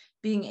just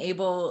being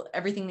able,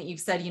 everything that you've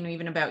said,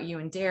 even about you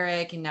and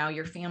Derek and now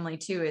your family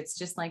too. It's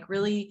just like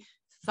really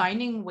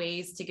finding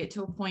ways to get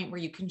to a point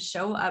where you can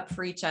show up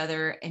for each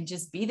other and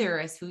just be there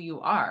as who you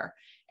are.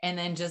 And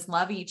then just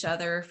love each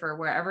other for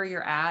wherever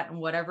you're at and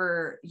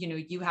whatever,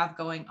 you have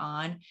going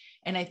on.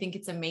 And I think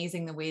it's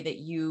amazing the way that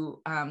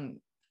you,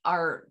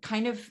 are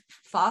kind of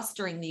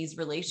fostering these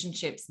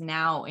relationships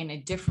now in a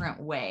different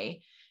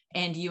way.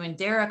 And you and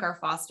Derek are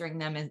fostering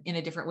them in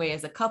a different way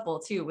as a couple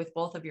too, with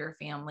both of your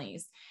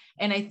families.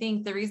 And I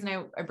think the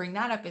reason I bring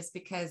that up is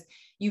because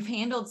you've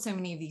handled so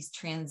many of these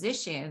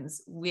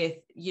transitions with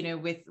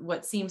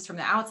what seems from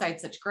the outside,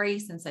 such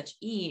grace and such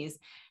ease.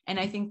 And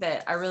I think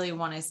that I really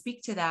want to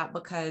speak to that,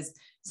 because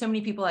so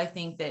many people, I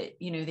think that,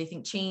 they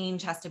think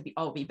change has to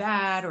be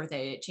bad, or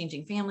that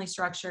changing family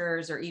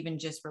structures or even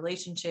just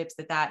relationships,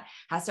 that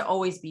has to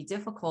always be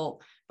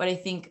difficult. But I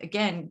think,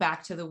 again,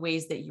 back to the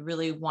ways that you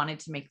really wanted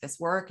to make this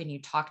work. And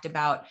you talked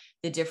about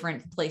the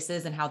different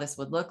places and how this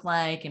would look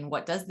like, and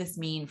what does this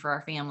mean for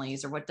our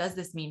families, or what does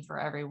this mean for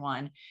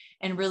everyone?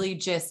 And really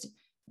just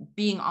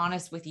being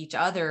honest with each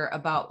other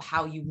about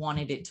how you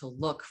wanted it to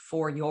look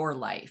for your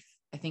life,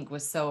 I think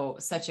was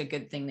such a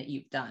good thing that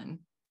you've done.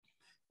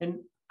 And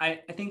I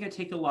think I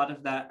take a lot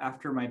of that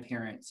after my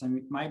parents. I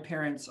mean, my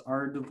parents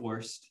are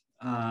divorced,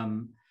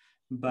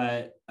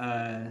 but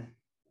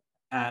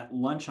at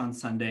lunch on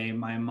Sunday,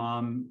 my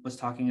mom was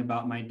talking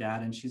about my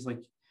dad, and she's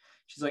like,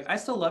 I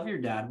still love your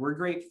dad. We're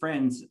great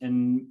friends.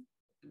 And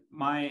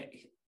my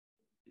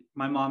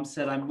mom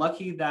said, I'm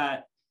lucky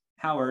that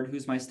Howard,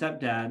 who's my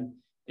stepdad,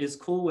 is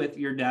cool with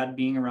your dad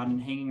being around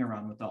and hanging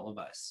around with all of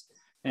us.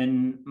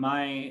 And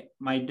my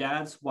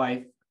dad's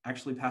wife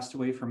actually passed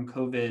away from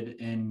COVID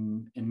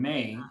in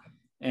May.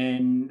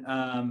 And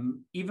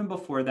even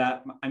before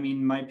that, I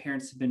mean, my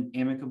parents have been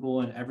amicable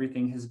and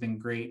everything has been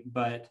great,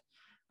 but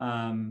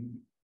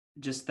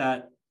just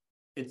that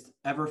it's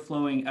ever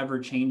flowing, ever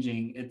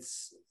changing.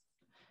 It's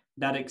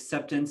that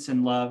acceptance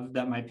and love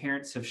that my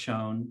parents have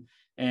shown,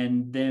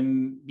 and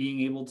them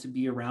being able to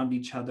be around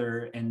each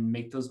other and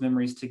make those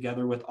memories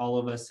together with all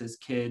of us as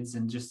kids,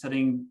 and just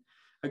setting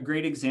a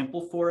great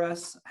example for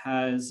us,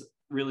 has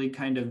really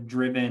kind of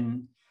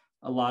driven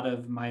a lot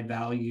of my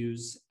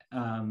values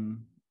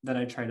that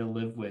I try to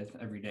live with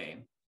every day.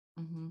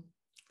 Mm-hmm.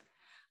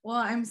 Well,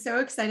 I'm so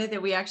excited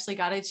that we actually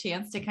got a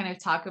chance to kind of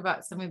talk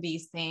about some of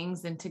these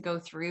things and to go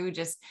through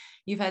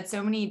you've had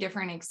so many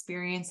different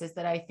experiences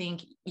that I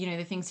think,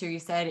 the things here you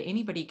said,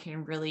 anybody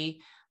can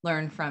really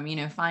learn from,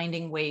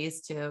 finding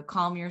ways to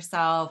calm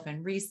yourself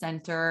and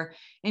recenter.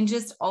 And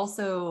just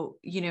also,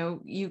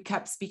 you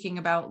kept speaking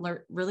about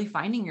really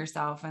finding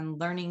yourself and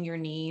learning your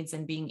needs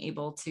and being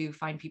able to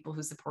find people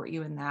who support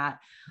you in that.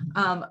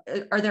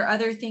 Are there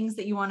other things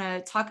that you want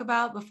to talk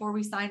about before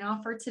we sign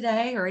off for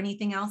today, or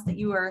anything else that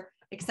you are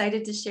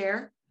excited to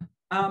share?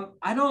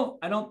 I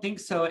don't think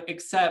so,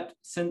 except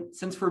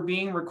since we're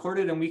being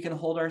recorded and we can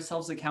hold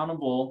ourselves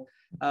accountable,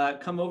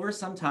 come over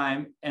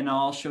sometime and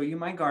I'll show you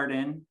my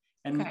garden,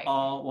 and okay,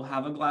 we'll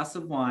have a glass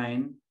of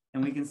wine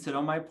and we can sit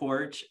on my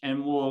porch, and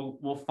we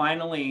will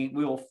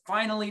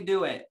finally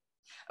do it.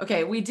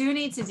 Okay, we do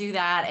need to do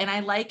that. And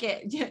I like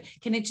it.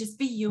 Can it just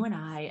be you and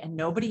I and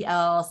nobody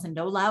else and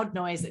no loud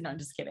noise? No, I'm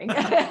just kidding.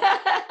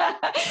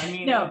 I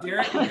mean, no.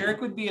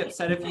 Derek would be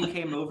upset if you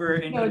came over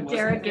and no,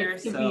 Derek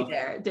gets to be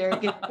there.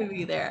 Derek gets to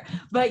be there.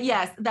 But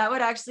yes, that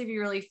would actually be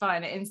really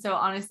fun. And so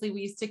honestly,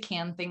 we used to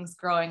can things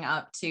growing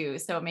up too.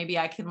 So maybe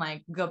I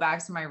can go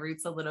back to my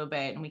roots a little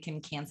bit, and we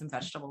can can some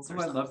vegetables or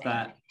something. I love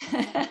that.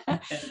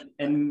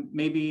 and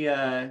maybe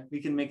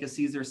we can make a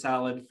Caesar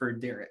salad for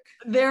Derek.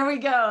 There we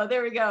go.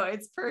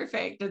 It's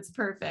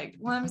perfect.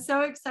 Well, I'm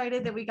so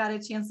excited that we got a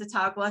chance to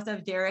talk. We'll have to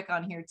have Derek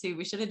on here too.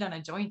 We should have done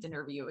a joint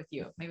interview with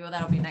you. Maybe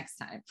that'll be next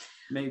time.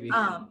 Maybe.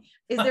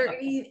 Is there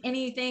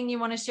anything you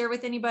want to share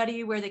with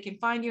anybody, where they can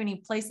find you, any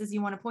places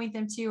you want to point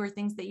them to, or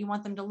things that you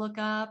want them to look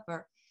up?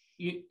 Or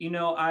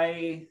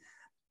I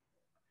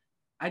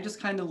just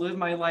kind of live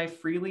my life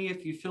freely.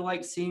 If you feel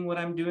like seeing what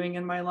I'm doing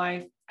in my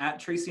life, at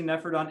Tracy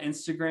Nefford on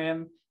Instagram,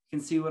 you can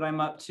see what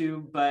I'm up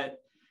to. But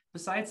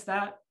besides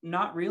that,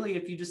 not really.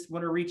 If you just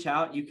want to reach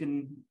out, you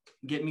can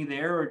get me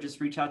there, or just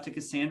reach out to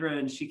Cassandra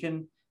and she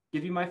can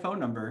give you my phone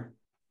number.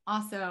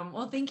 Awesome.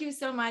 Well, thank you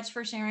so much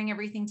for sharing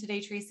everything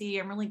today, Tracy.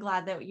 I'm really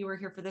glad that you were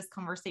here for this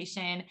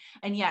conversation.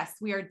 And yes,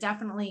 we are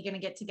definitely going to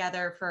get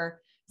together for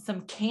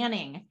some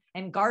canning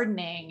and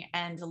gardening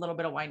and a little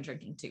bit of wine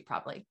drinking too,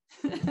 probably.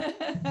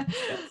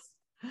 Yes.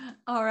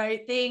 All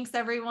right. Thanks,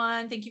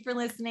 everyone. Thank you for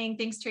listening.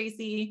 Thanks,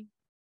 Tracy.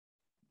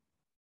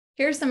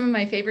 Here are some of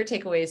my favorite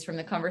takeaways from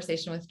the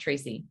conversation with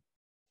Tracy.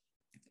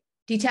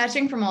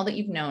 Detaching from all that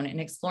you've known and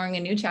exploring a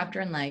new chapter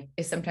in life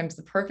is sometimes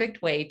the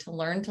perfect way to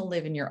learn to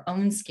live in your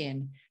own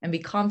skin and be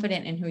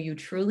confident in who you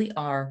truly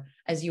are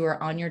as you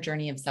are on your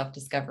journey of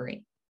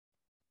self-discovery.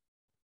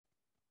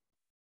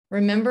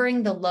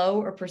 Remembering the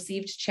low or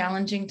perceived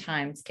challenging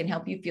times can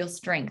help you feel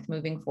strength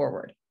moving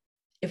forward.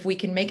 If we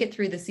can make it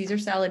through the Caesar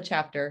salad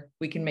chapter,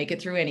 we can make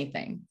it through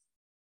anything.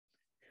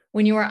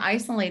 When you are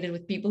isolated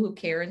with people who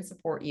care and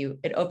support you,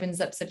 it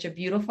opens up such a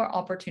beautiful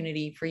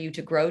opportunity for you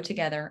to grow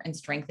together and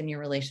strengthen your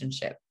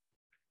relationship.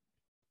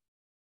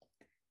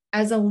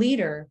 As a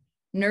leader,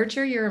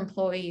 nurture your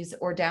employees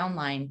or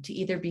downline to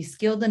either be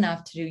skilled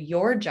enough to do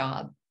your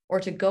job or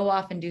to go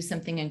off and do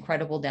something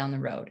incredible down the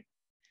road.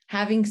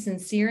 Having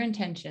sincere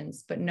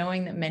intentions, but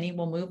knowing that many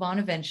will move on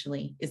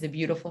eventually, is a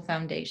beautiful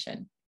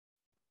foundation.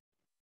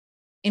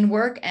 In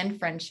work and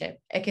friendship,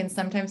 it can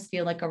sometimes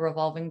feel like a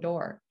revolving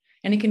door,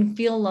 and it can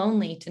feel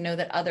lonely to know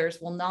that others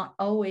will not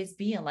always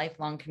be a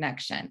lifelong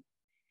connection.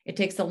 It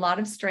takes a lot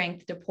of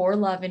strength to pour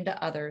love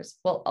into others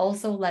while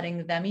also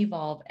letting them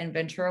evolve and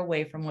venture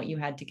away from what you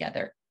had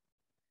together.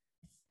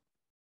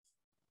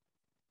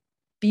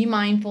 Be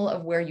mindful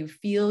of where you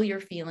feel your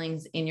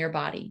feelings in your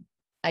body.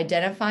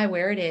 Identify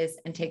where it is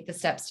and take the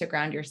steps to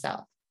ground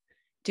yourself.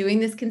 Doing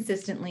this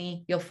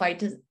consistently, you'll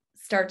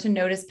start to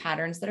notice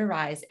patterns that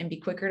arise and be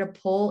quicker to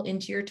pull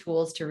into your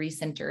tools to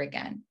recenter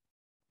again.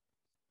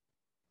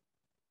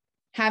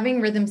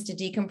 Having rhythms to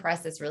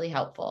decompress is really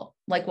helpful,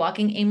 like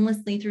walking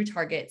aimlessly through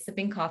Target,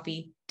 sipping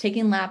coffee,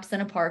 taking laps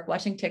in a park,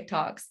 watching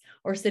TikToks,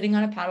 or sitting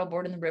on a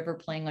paddleboard in the river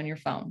playing on your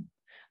phone.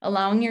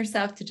 Allowing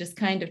yourself to just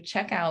kind of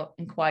check out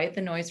and quiet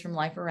the noise from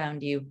life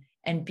around you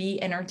and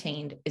be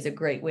entertained is a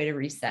great way to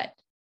reset.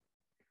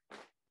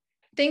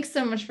 Thanks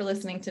so much for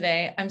listening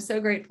today. I'm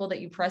so grateful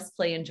that you pressed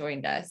play and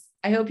joined us.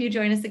 I hope you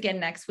join us again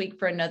next week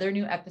for another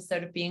new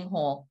episode of Being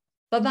Whole.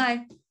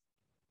 Bye-bye.